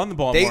starting to run the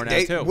ball more now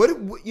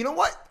too. You know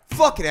what?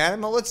 Fuck it,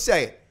 Adam. Let's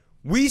say it.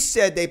 We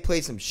said they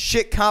played some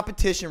shit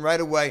competition right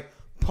away.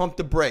 Pumped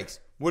the brakes.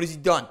 What has he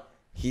done?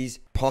 He's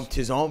pumped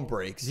his own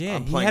brakes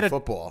on he playing had a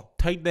football.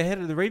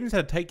 The Ravens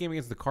had a tight game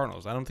against the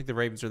Cardinals. I don't think the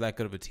Ravens are that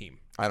good of a team.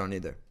 I don't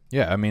either.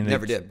 Yeah, I mean,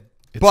 Never did.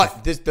 it's-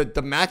 But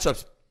the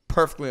matchup's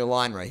perfectly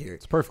aligned right here.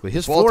 It's perfectly.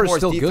 His floor is Baltimore's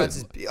still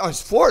defense good.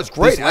 his floor is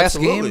great. This last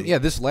absolutely.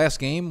 game, this last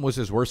game was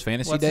his worst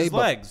fantasy Well, it's day. his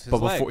legs, but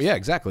his before, legs. yeah,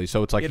 exactly.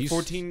 So it's like He he's had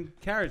 14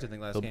 carries, I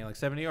think, last game, like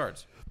 70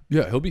 yards.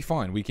 Yeah, he'll be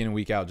fine week in and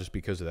week out just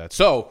because of that.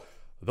 So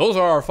those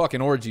are our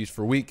fucking orgies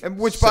for week. And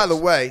which, 6. by the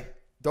way,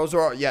 those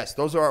are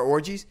our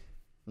orgies.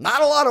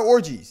 Not a lot of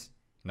orgies.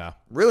 No.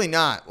 Really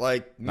not.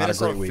 Like Not a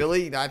Minnesota, great week.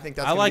 Philly, I think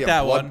that's I gonna like be a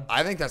that blood, one.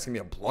 I think that's going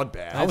to be a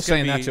bloodbath. I was It's gonna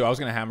saying that be- too. I was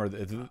going to hammer.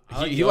 I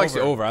like He the likes the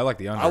over. over. I like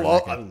the under.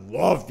 I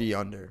love the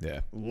under.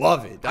 Yeah.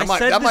 Love it. That I might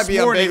said that might this be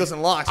morning, on Bagels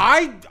and Locks.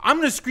 I'm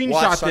going to screenshot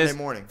Watch Sunday this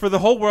morning. for the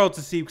whole world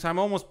to see because I'm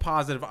almost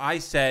positive I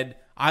said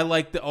I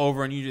like the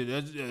over and you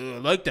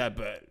did like that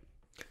bet.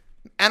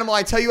 Animal,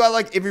 I tell you, I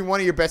like every one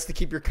of your bets to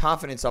keep your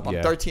confidence up. I'm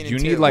Yeah. 13 and You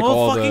 2. need, like, Well,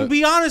 all fucking the-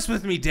 be honest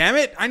with me, damn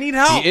it. I need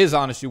help. He is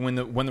honest. When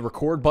the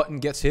record button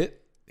gets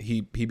hit,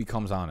 he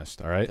becomes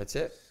honest. All right. That's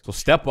it. So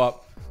step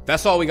up.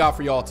 That's all we got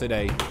for y'all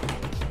today.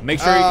 Make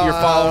sure you're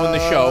following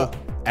the show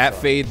at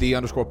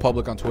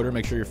 @fade_the_public on Twitter.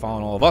 Make sure you're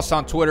following all of us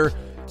on Twitter.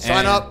 Sign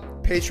And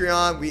up,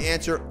 Patreon. We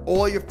answer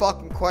all your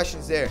fucking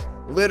questions there.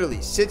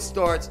 Literally, sit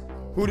starts,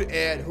 who to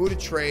add, who to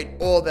trade,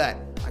 all that.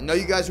 I know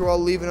you guys are all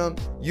leaving them.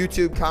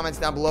 YouTube comments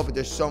down below, but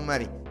there's so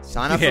many.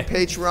 Sign up Yeah. for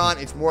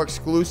Patreon. It's more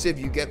exclusive.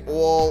 You get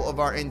all of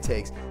our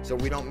intakes, so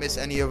we don't miss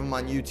any of them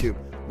on YouTube.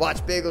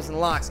 Watch Bagels and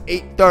Locks,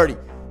 8:30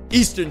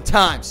 Eastern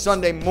Time,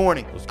 Sunday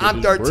morning. get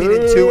I'm this 13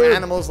 and 2. bread.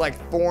 Animals like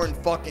 4 and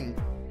fucking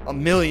a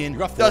million. You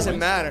got 4 Doesn't wins.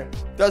 matter.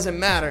 Doesn't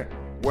matter.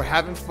 We're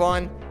having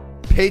fun.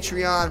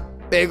 Patreon,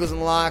 Bagels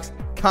and Locks.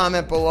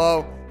 Comment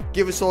below.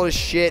 Give us all the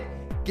shit.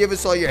 Give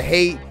us all your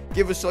hate.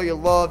 Give us all your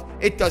love.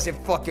 It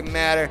doesn't fucking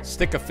matter.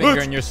 stick a finger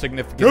Let's in your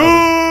significant other.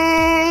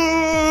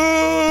 Go!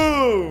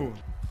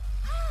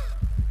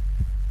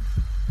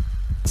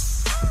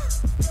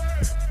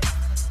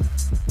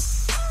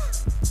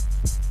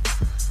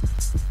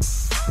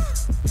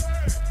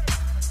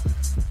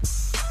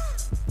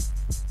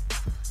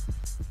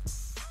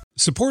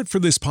 Support for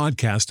this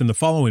podcast and the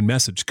following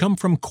message come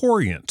from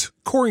Corient.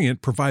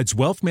 Corient provides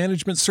wealth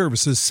management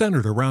services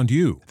centered around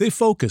you. They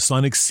focus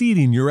on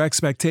exceeding your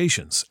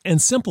expectations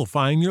and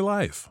simplifying your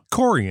life.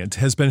 Corient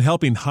has been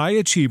helping high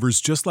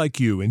achievers just like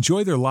you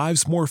enjoy their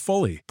lives more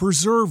fully,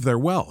 preserve their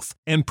wealth,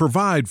 and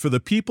provide for the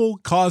people,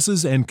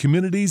 causes, and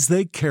communities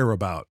they care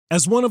about.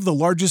 As one of the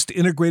largest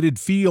integrated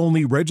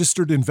fee-only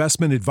registered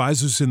investment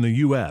advisors in the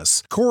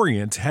U.S.,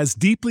 Corient has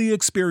deeply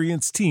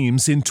experienced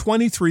teams in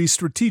 23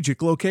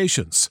 strategic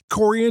locations.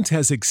 Corient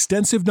has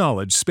extensive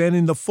knowledge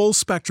spanning the full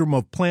spectrum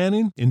of planning,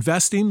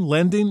 investing,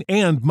 lending,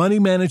 and money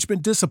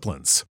management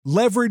disciplines.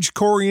 Leverage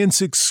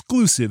Corient's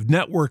exclusive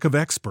network of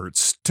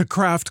experts to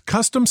craft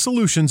custom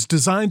solutions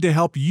designed to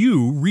help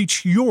you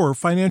reach your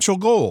financial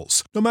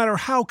goals, no matter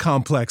how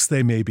complex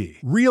they may be.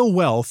 Real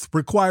wealth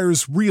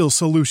requires real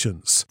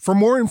solutions. For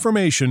more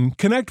information,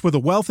 connect with a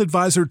wealth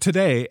advisor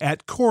today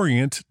at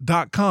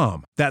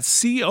Corient.com.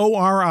 That's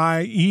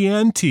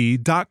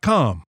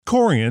Corient.com.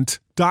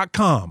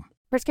 Corient.com.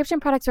 Prescription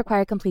products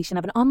require completion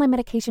of an online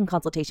medication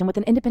consultation with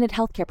an independent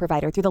healthcare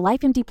provider through the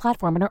LifeMD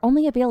platform and are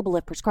only available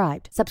if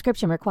prescribed.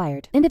 Subscription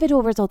required.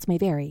 Individual results may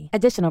vary.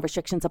 Additional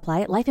restrictions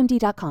apply at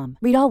lifemd.com.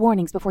 Read all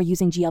warnings before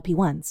using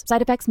GLP-1s.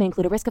 Side effects may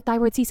include a risk of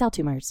thyroid C-cell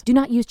tumors. Do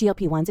not use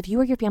GLP-1s if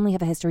you or your family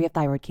have a history of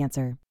thyroid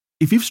cancer.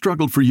 If you've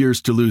struggled for years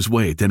to lose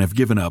weight and have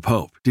given up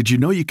hope, did you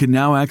know you can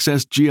now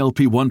access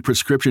GLP-1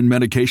 prescription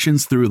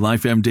medications through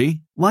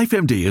LifeMD?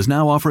 LifeMD is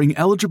now offering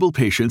eligible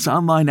patients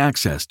online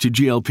access to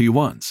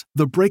GLP-1s,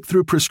 the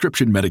breakthrough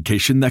prescription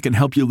medication that can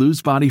help you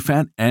lose body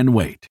fat and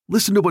weight.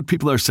 Listen to what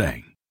people are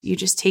saying. You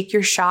just take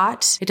your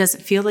shot. It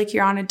doesn't feel like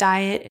you're on a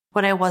diet.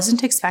 What I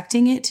wasn't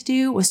expecting it to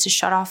do was to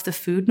shut off the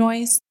food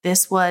noise.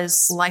 This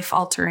was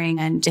life-altering,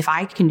 and if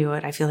I can do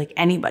it, I feel like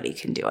anybody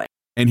can do it.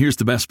 And here's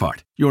the best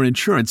part. Your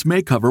insurance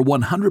may cover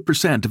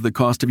 100% of the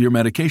cost of your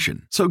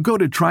medication. So go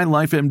to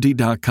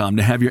TryLifeMD.com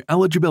to have your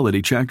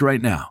eligibility checked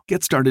right now.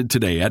 Get started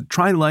today at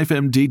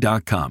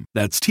TryLifeMD.com.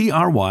 That's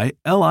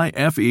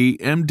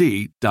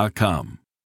TryLifeMD.com.